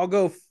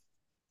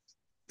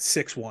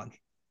 6-1.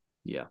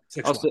 Yeah.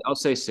 6-1. I'll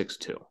say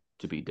 6-2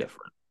 to be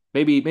different.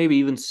 Maybe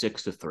even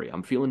 6-3.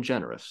 I'm feeling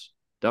generous.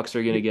 Ducks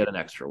are going to get an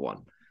extra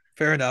one.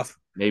 Fair enough.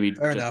 Maybe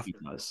fair enough.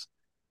 Because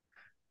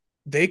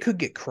they could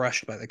get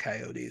crushed by the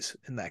Coyotes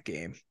in that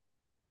game.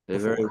 They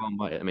very well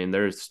might. I mean,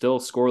 they're still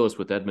scoreless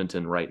with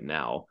Edmonton right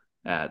now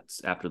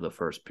after the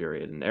first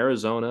period. In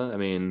Arizona, I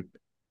mean,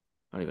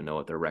 I don't even know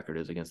what their record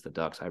is against the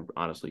Ducks. I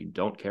honestly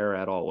don't care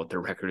at all what their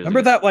record is.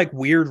 Remember that like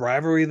weird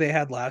rivalry they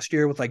had last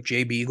year with like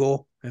Jay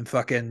Beagle and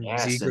fucking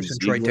Zegras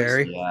and Troy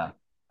Terry? Yeah,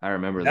 I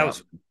remember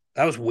that.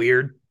 That was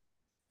weird.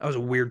 That was a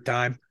weird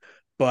time.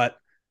 But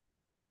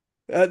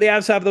the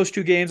Avs have those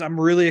two games. I'm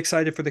really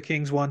excited for the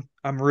Kings one.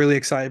 I'm really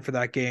excited for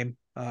that game.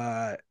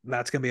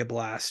 That's going to be a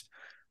blast.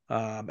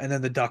 And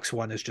then the Ducks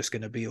one is just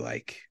going to be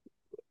like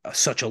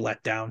such a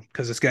letdown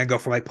because it's going to go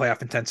from like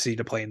playoff intensity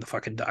to playing the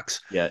fucking Ducks.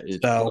 Yeah,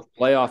 it's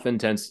playoff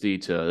intensity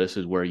to this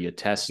is where you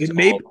test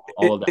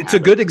all of the it's habits. A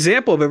good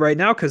example of it right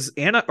now because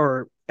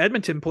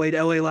Edmonton played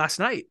LA last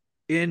night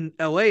in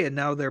LA and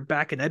now they're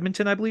back in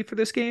Edmonton, I believe, for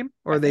this game.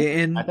 Or I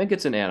think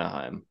it's in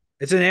Anaheim.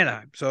 It's in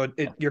Anaheim. So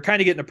you're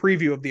kind of getting a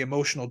preview of the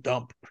emotional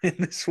dump in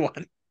this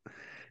one.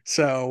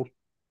 So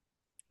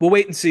we'll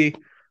wait and see.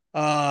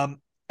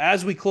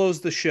 As we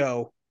close the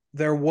show,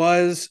 there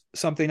was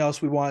something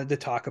else we wanted to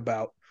talk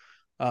about.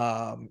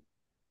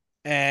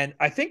 And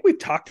I think we've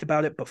talked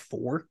about it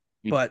before,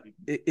 but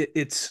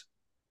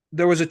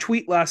there was a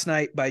tweet last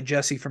night by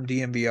Jesse from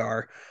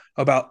DMVR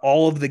about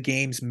all of the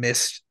games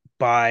missed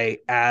by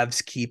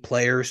Avs key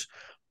players.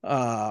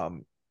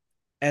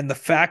 And the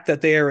fact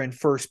that they are in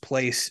first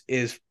place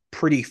is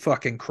pretty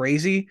fucking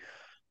crazy.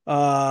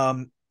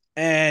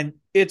 And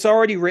it's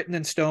already written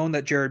in stone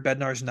that Jared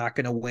Bednar is not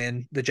going to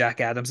win the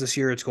Jack Adams this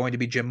year. It's going to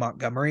be Jim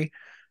Montgomery.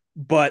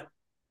 But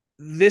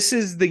this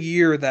is the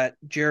year that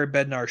Jared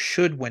Bednar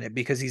should win it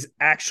because he's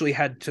actually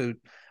had to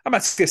 – I'm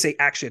not going to say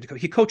actually had to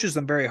coach. He coaches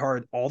them very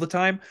hard all the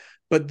time,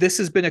 but this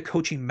has been a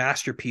coaching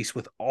masterpiece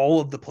with all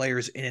of the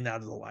players in and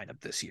out of the lineup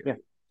this year. Yeah.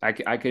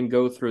 I can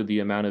go through the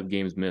amount of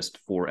games missed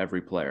for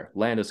every player.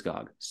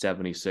 Landeskog,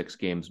 76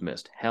 games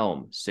missed.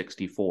 Helm,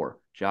 64.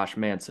 Josh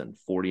Manson,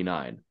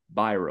 49.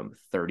 Byram,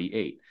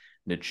 38.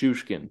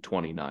 Nichushkin,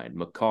 29.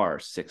 Makar,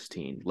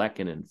 16.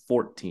 Lehkonen,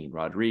 14.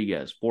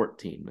 Rodriguez,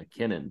 14.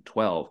 McKinnon,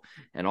 12.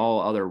 And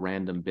all other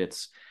random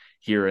bits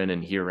here in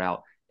and here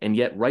out. And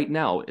yet right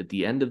now, at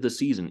the end of the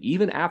season,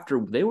 even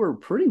after they were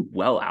pretty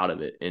well out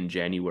of it in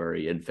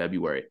January and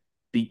February,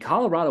 the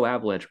Colorado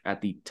Avalanche at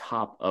the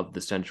top of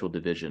the Central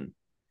Division.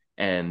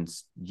 And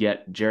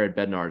yet Jared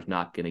Bednar is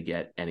not going to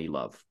get any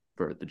love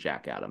for the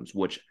Jack Adams,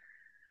 which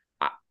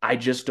I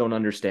just don't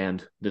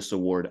understand this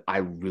award. I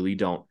really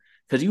don't.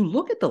 Because you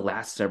look at the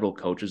last several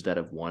coaches that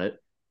have won it,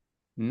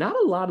 not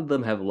a lot of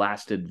them have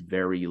lasted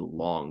very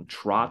long.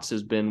 Trotz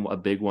has been a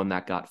big one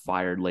that got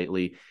fired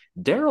lately.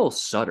 Daryl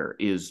Sutter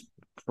is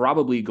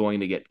probably going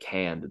to get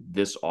canned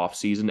this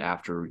offseason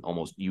after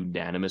almost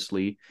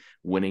unanimously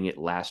winning it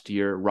last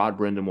year. Rod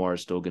Brind'Amour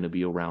is still going to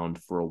be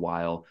around for a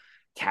while.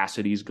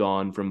 Cassidy's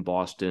gone from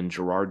Boston.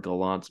 Gerard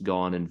Gallant's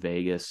gone in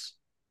Vegas.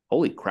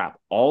 Holy crap.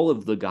 All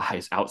of the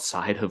guys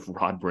outside of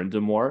Rod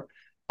Brind'Amour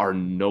are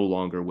no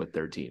longer with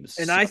their teams.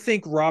 And I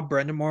think Rob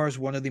Brind'Amour is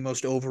one of the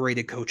most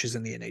overrated coaches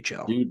in the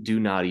NHL. Do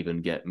not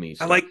even get me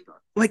started.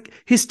 Like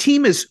his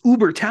team is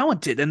uber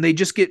talented and they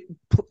just get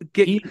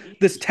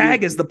this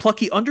tag as the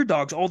plucky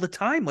underdogs all the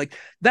time. Like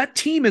that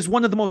team is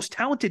one of the most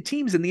talented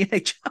teams in the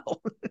NHL.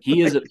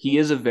 He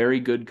is a very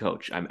good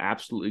coach. I'm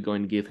absolutely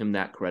going to give him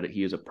that credit.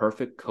 He is a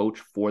perfect coach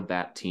for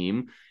that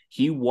team.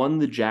 He won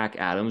the Jack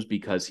Adams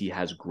because he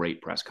has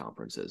great press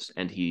conferences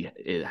and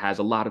it has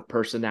a lot of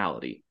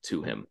personality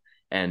to him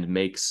and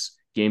makes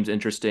games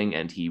interesting,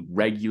 and he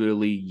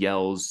regularly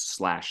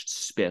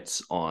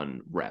yells/spits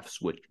on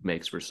refs, which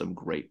makes for some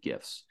great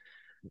gifs.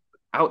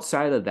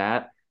 Outside of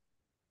that,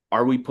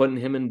 are we putting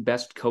him in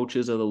best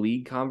coaches of the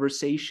league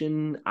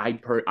conversation? I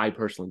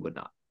personally would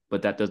not,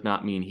 but that does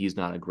not mean he's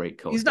not a great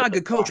coach. He's not a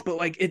good coach, but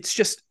like it's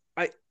just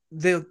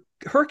the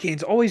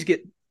Hurricanes always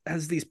get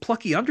as these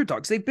plucky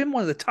underdogs. They've been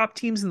one of the top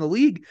teams in the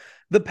league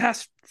the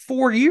past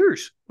 4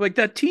 years. Like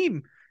that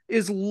team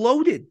is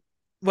loaded.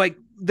 Like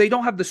they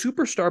don't have the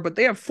superstar, but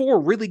they have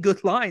 4 really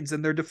good lines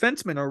and their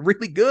defensemen are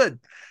really good.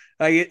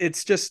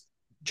 It's just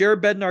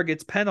Jared Bednar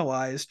gets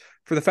penalized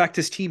for the fact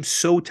his team's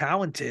so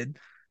talented.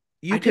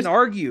 You can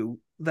argue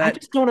that. I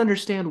just don't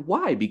understand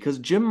why, because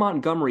Jim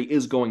Montgomery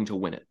is going to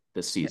win it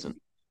this season.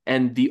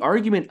 And the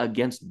argument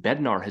against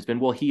Bednar has been,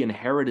 well, he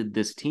inherited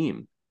this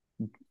team.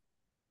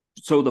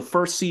 So the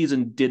first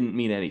season didn't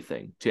mean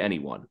anything to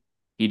anyone.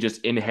 He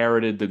just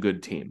inherited the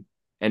good team.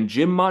 And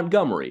Jim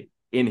Montgomery,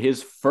 in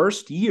his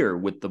first year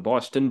with the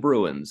Boston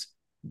Bruins,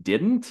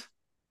 didn't.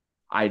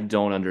 I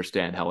don't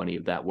understand how any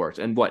of that works.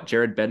 And what,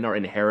 Jared Bednar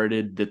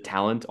inherited the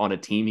talent on a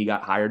team he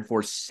got hired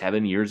for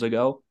 7 years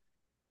ago?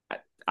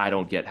 I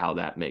don't get how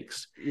that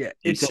makes. Yeah,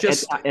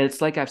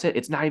 it's like I've said,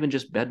 it's not even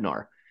just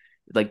Bednar.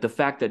 Like the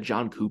fact that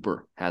John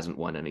Cooper hasn't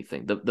won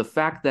anything. The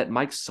fact that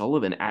Mike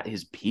Sullivan at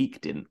his peak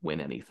didn't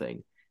win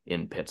anything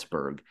in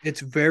Pittsburgh.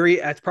 It's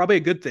probably a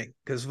good thing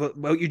because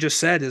what you just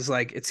said is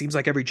like it seems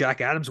like every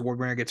Jack Adams award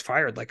winner gets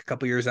fired like a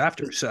couple years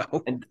after.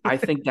 So, and I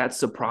think that's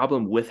the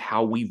problem with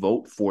how we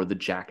vote for the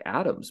Jack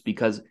Adams,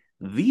 because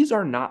these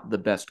are not the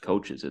best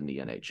coaches in the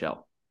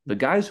NHL. The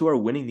guys who are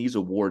winning these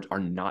awards are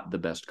not the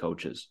best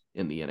coaches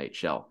in the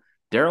NHL.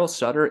 Daryl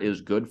Sutter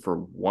is good for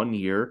 1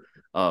 year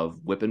of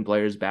whipping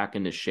players back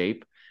into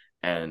shape.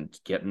 and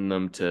getting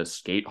them to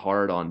skate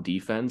hard on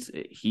defense,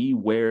 he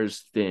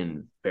wears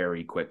thin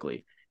very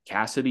quickly.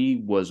 Cassidy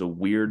was a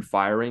weird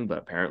firing, but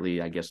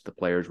apparently I guess the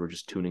players were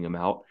just tuning him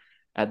out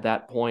at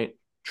that point.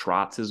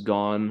 Trotz is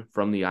gone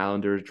from the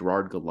Islanders.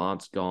 Gerard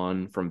Gallant's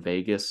gone from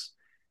Vegas.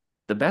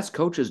 The best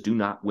coaches do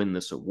not win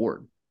this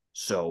award.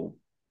 So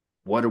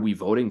what are we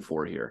voting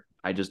for here?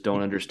 I just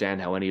don't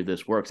understand how any of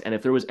this works. And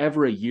if there was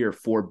ever a year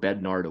for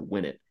Bednar to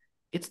win it,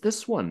 it's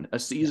this one, a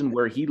season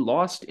where he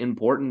lost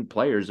important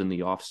players in the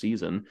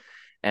offseason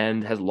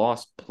and has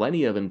lost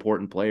plenty of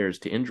important players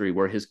to injury,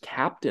 where his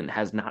captain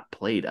has not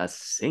played a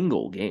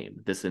single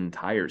game this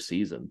entire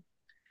season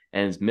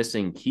and is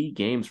missing key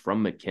games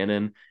from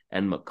McKinnon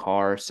and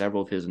Makar.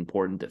 Several of his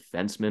important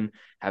defensemen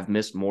have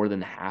missed more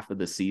than half of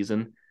the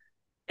season.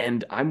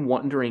 And I'm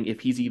wondering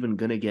if he's even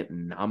going to get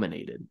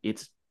nominated.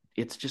 It's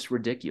just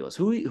ridiculous.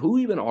 Who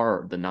even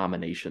are the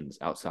nominations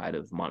outside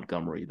of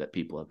Montgomery that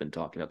people have been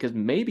talking about? Because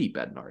maybe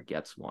Bednar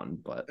gets one,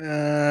 but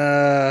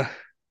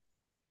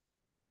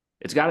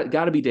it's got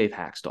to be Dave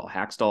Haxtell.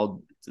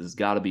 Haxtell has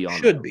got to be on.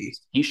 Should be.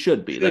 He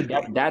should be.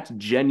 That's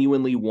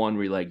genuinely one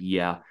where you're like,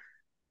 yeah,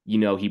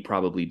 he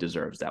probably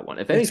deserves that one.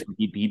 If anything,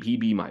 he'd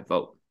be my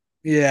vote.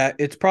 Yeah,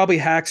 it's probably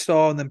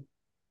Haxtell and then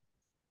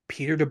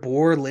Peter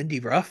DeBoer,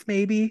 Lindy Ruff,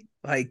 maybe.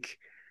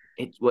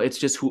 It's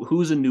just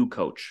who's a new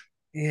coach.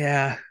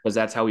 Yeah. Because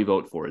that's how we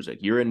vote for is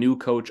you're a new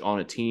coach on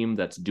a team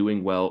that's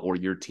doing well, or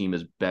your team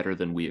is better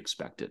than we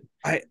expected.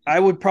 I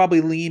would probably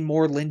lean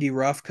more Lindy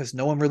Ruff because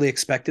no one really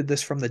expected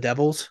this from the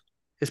Devils.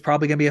 Is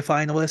probably going to be a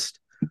finalist.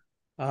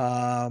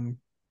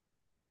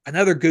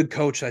 Another good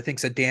coach I think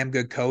is a damn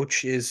good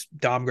coach is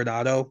Dom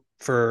Granado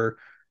for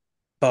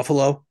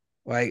Buffalo.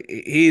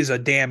 He's a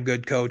damn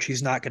good coach.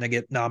 He's not going to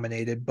get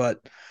nominated, but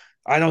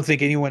I don't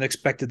think anyone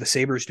expected the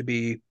Sabres to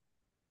be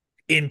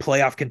in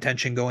playoff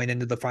contention going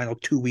into the final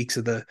 2 weeks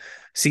of the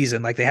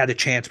season. Like they had a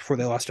chance before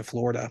they lost to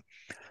Florida.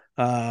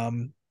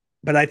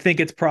 But I think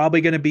it's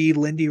probably going to be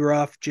Lindy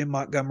Ruff, Jim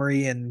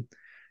Montgomery, and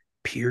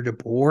Pierre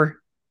DeBoer.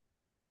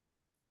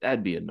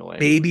 That'd be annoying.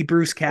 Maybe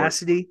Bruce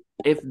Cassidy.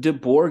 If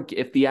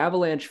the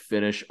Avalanche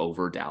finish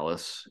over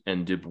Dallas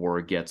and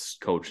DeBoer gets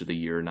Coach of the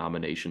Year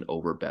nomination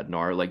over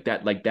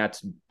Bednar,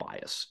 that's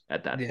bias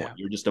at that point.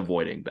 You're just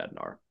avoiding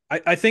Bednar.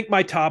 I think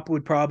my top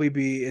would probably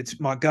be it's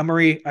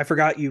Montgomery. I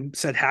forgot you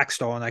said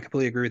Haxtell, and I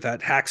completely agree with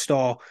that.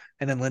 Haxtell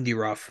and then Lindy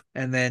Ruff,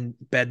 and then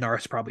Bednar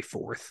is probably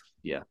fourth.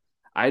 Yeah,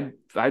 I'd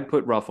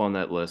put Ruff on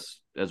that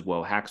list as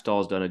well.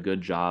 Haxtell's done a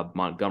good job.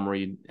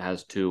 Montgomery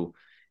has too.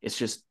 It's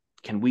just,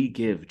 can we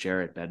give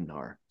Jared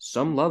Bednar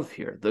some love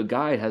here? The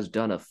guy has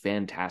done a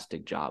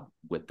fantastic job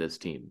with this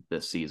team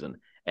this season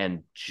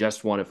and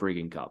just won a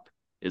freaking cup.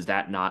 Is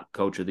that not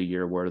Coach of the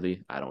Year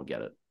worthy? I don't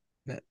get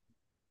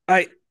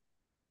it.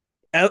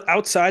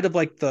 Outside of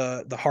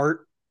the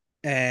Hart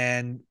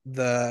and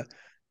the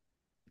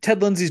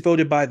Ted Lindsay's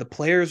voted by the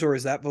players, or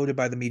is that voted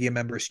by the media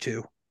members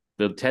too?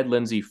 The Ted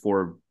Lindsay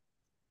for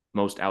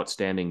most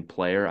outstanding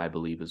player, I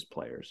believe, is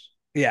players.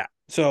 Yeah.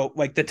 So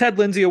the Ted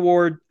Lindsay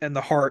Award and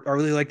the Hart are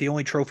really the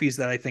only trophies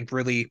that I think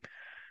really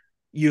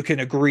you can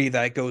agree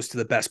that it goes to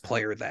the best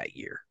player that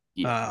year.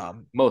 Yeah,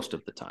 most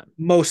of the time.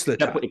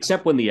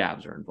 Except when the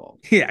Avs are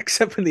involved. Yeah,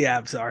 except when the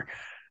Avs are.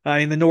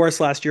 The Norris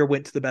last year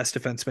went to the best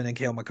defenseman in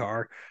Cale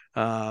Makar.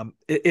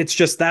 It's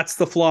just that's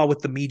the flaw with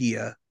the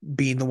media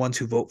being the ones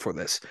who vote for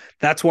this.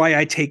 That's why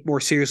I take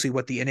more seriously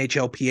what the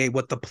NHLPA,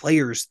 what the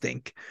players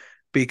think,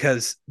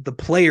 because the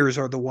players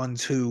are the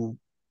ones who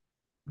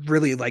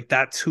really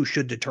that's who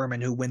should determine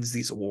who wins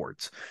these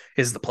awards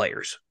is the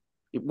players.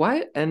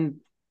 Why? And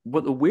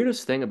what the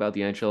weirdest thing about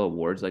the NHL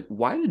awards,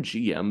 why did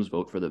GMs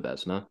vote for the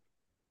Vezina?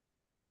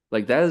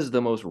 That is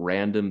the most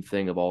random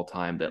thing of all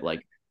time that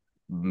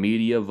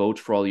media votes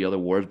for all the other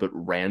awards, but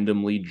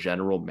randomly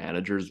general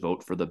managers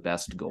vote for the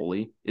best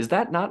goalie. Is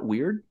that not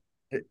weird?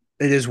 It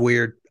is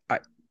weird.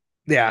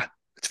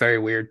 It's very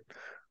weird.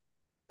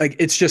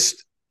 It's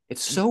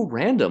so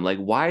random.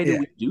 Why do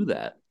we do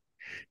that?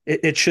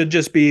 It should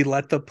just be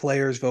let the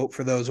players vote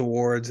for those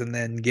awards and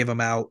then give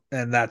them out,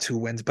 and that's who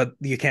wins. But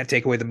you can't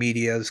take away the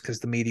media's because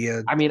the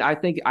media. I mean, I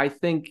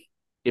think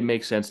it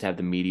makes sense to have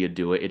the media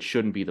do it. It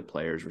shouldn't be the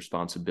players'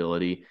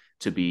 responsibility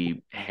to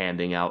be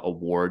handing out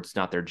awards. It's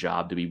not their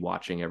job to be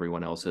watching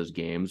everyone else's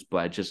games.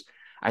 But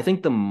I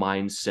think the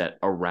mindset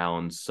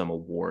around some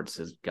awards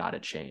has got to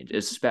change,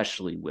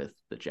 especially with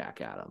the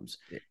Jack Adams.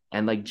 Yeah.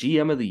 And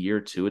GM of the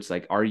Year too. It's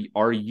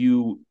are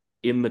you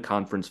in the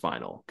conference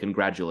final?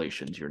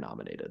 Congratulations, you're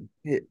nominated.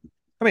 Yeah.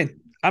 I mean,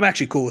 I'm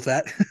actually cool with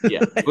that.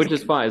 Yeah, which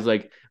is fine.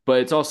 It's but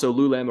it's also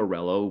Lou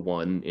Lamoriello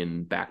won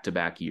in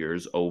back-to-back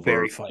years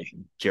over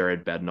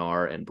Jared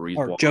Bednar and Breeze.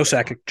 Or Joe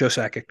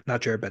Sakic,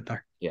 not Jared Bednar.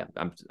 Yeah,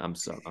 I'm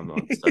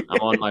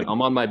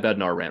on my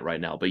Bednar rant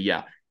right now. But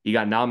yeah, he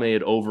got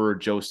nominated over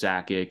Joe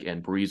Sakic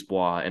and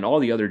Brisebois and all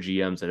the other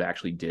GMs that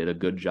actually did a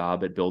good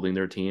job at building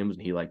their teams.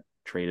 And he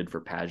traded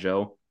for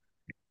Pajot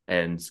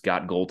and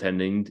got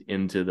goaltending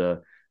into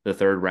the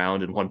third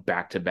round and won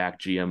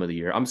back-to-back GM of the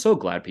Year. I'm so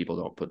glad people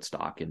don't put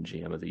stock in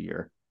GM of the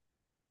Year.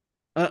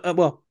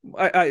 Well,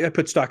 I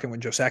put stock in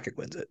when Joe Sakic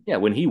wins it. Yeah,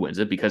 when he wins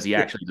it because he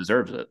actually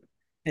deserves it.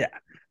 Yeah.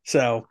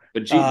 So,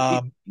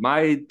 But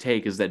my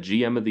take is that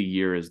GM of the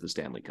year is the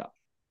Stanley Cup.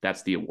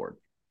 That's the award.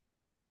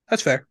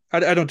 that's fair.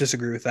 I don't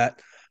disagree with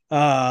that.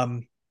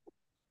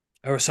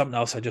 There was something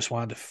else I just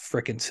wanted to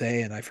fricking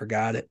say and I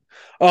forgot it.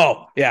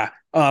 Oh, yeah.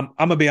 I'm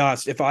gonna be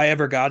honest. If I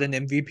ever got an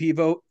MVP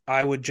vote,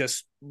 I would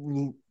just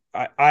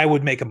I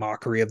would make a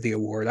mockery of the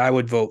award. I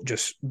would vote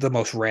just the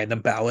most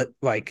random ballot.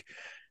 Like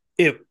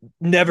it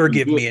never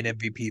give me an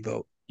MVP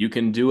vote. You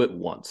can do it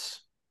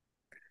once.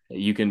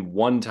 You can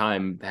one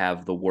time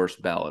have the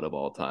worst ballot of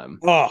all time.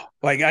 Oh,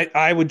 like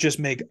I would just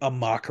make a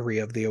mockery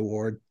of the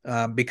award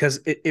because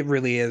it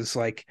really is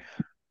like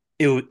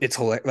it's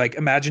hilarious. Like,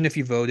 imagine if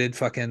you voted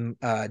fucking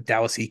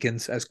Dallas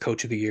Eakins as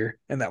coach of the year,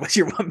 and that was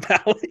your one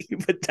ballot. You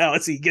put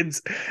Dallas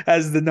Eakins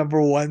as the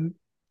number one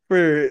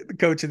for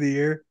coach of the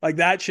year. Like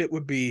that shit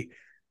would be.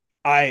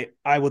 I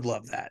would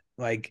love that.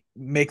 Like,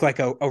 make like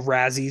a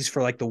Razzies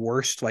for like the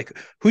worst. Like,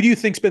 who do you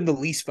think's been the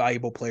least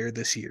valuable player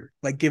this year?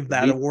 Like, give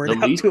that award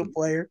out to a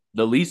player.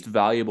 The least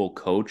valuable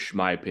coach,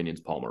 my opinion,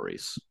 is Paul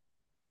Maurice.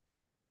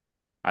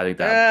 I think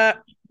that.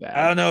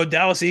 I don't know.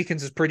 Dallas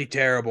Eakins is pretty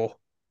terrible.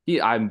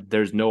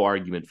 There's no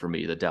argument for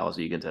me that Dallas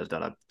Eakins has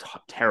done a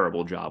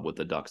terrible job with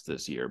the Ducks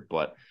this year,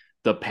 but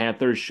the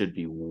Panthers should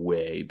be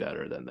way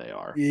better than they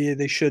are. Yeah,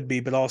 they should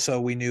be, but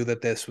also we knew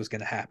that this was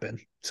going to happen,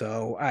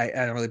 so I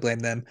don't really blame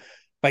them.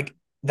 Like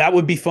that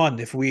would be fun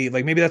if we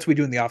like maybe that's what we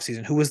do in the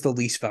offseason. Who was the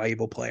least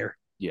valuable player?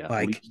 Yeah,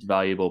 like least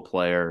valuable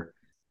player.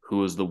 Who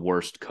was the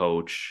worst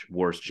coach,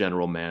 worst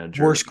general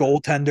manager, worst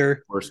goaltender?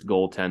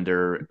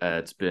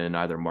 It's been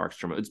either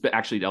Markstrom. It's been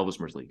actually Elvis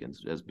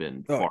Merzlikins has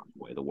been far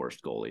away the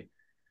worst goalie.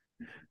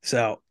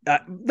 So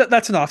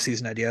that's an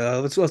off-season idea.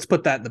 Let's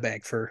put that in the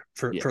bank for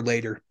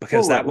later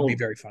because that would be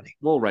very funny.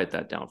 We'll write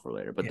that down for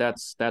later. But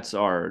that's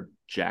our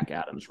Jack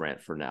Adams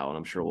rant for now, and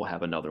I'm sure we'll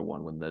have another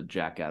one when the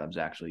Jack Adams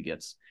actually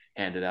gets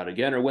handed out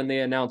again, or when they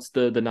announce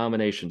the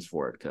nominations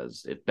for it.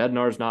 Because if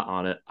Bednar's not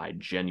on it, I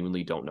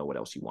genuinely don't know what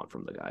else you want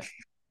from the guy.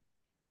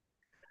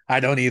 I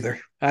don't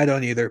either.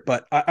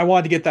 But I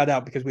wanted to get that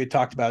out because we had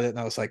talked about it, and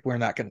I was like, we're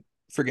not going to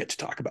forget to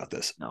talk about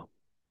this. No.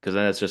 Because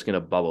then it's just going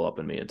to bubble up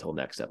in me until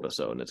next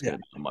episode, and it's going to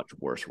be a much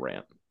worse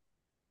rant.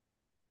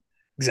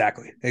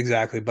 Exactly.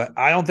 But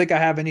I don't think I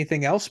have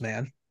anything else,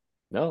 man.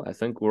 No, I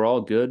think we're all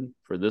good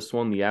for this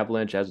one. The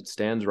Avalanche, as it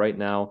stands right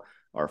now,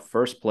 are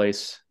first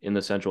place in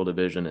the Central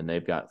Division, and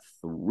they've got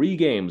 3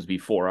 games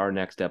before our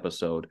next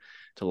episode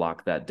to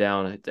lock that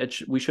down.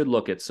 We should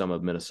look at some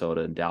of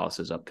Minnesota and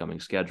Dallas's upcoming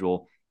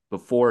schedule.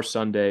 Before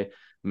Sunday,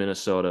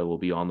 Minnesota will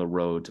be on the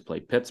road to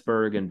play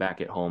Pittsburgh and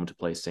back at home to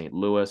play St.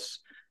 Louis.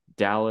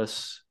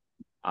 Dallas,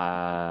 if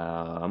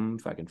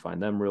I can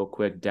find them real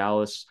quick,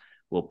 Dallas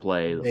will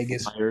play the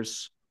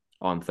Flyers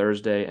on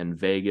Thursday and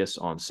Vegas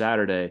on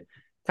Saturday.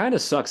 Kind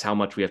of sucks how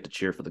much we have to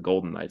cheer for the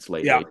Golden Knights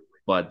lately,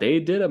 but they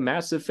did a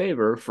massive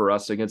favor for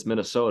us against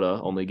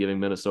Minnesota, only giving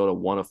Minnesota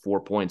 1 of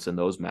 4 points in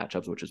those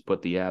matchups, which has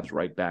put the Avs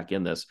right back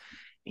in this.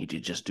 You need to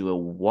just do it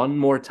one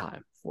more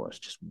time for us,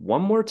 just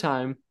one more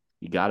time.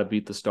 You got to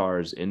beat the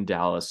Stars in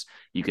Dallas.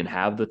 You can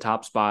have the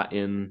top spot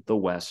in the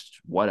West,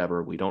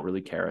 whatever. We don't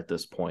really care at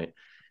this point.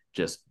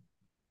 Just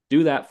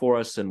do that for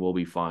us and we'll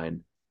be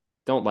fine.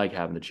 Don't like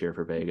having to cheer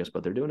for Vegas,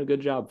 but they're doing a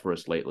good job for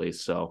us lately.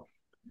 So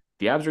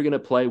the Avs are going to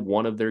play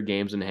one of their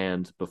games in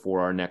hand before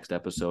our next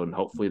episode, and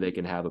hopefully they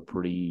can have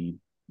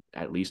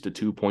at least a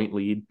 2-point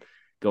lead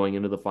going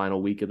into the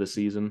final week of the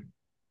season.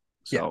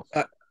 So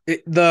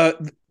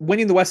the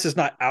winning the West is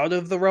not out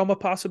of the realm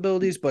of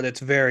possibilities, but it's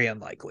very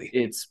unlikely.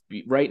 It's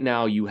right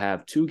now you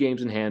have 2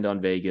 games in hand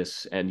on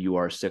Vegas and you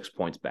are 6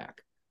 points back.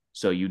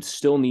 So you'd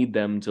still need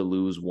them to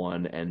lose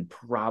one, and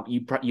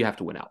you have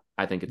to win out.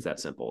 I think it's that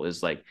simple.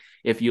 It's like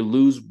if you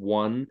lose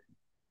one,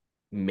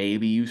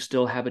 maybe you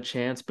still have a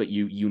chance, but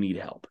you need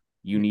help.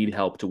 You need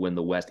help to win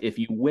the West. If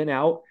you win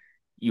out,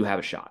 you have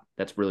a shot.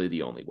 That's really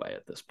the only way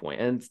at this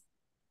point, and it's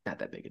not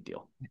that big a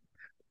deal.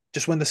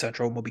 Just win the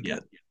Central and we'll be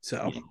good.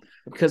 So,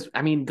 because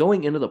I mean,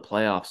 going into the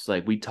playoffs,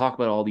 like we talk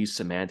about all these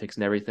semantics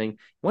and everything.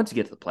 Once you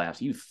get to the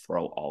playoffs, you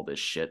throw all this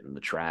shit in the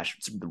trash.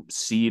 The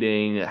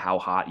seeding, how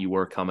hot you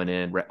were coming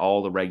in,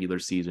 all the regular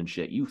season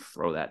shit. You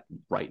throw that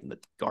right in the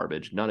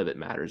garbage. None of it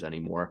matters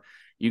anymore.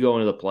 You go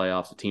into the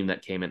playoffs, a team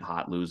that came in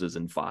hot loses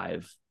in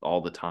 5 all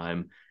the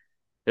time.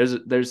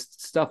 There's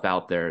stuff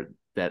out there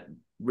that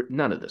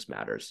none of this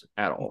matters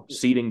at all.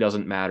 Seeding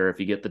doesn't matter. If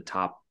you get the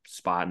top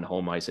spot and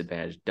home ice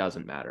advantage,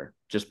 doesn't matter.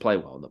 Just play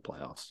well in the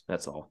playoffs.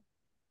 That's all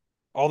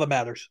that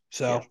matters.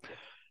 So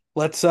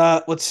let's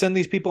send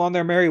these people on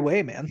their merry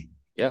way, man.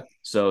 Yeah.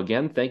 So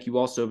again, thank you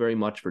all so very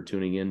much for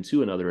tuning in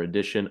to another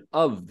edition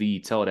of the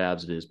Tell It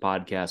Avs It Is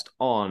podcast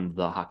on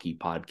the Hockey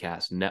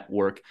Podcast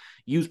Network.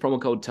 Use promo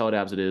code Tell It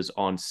Avs It Is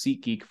on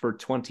SeatGeek for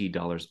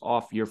 $20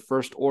 off your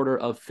first order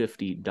of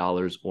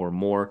 $50 or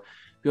more.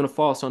 If you want to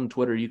follow us on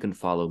Twitter, you can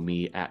follow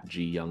me at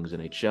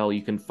GYoungsNHL.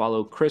 You can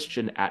follow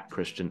Christian at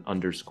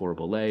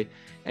Christian_Belay.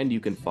 And you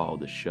can follow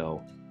the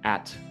show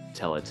at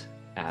Tell It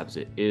Avs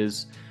It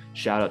Is.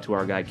 Shout out to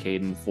our guy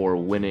Caden for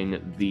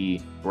winning the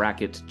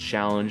bracket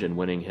challenge and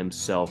winning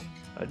himself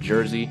a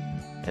jersey.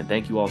 And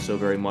thank you all so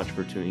very much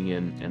for tuning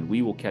in, and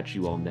we will catch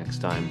you all next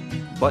time.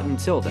 But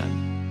until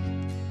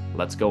then,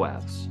 let's go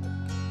Avs.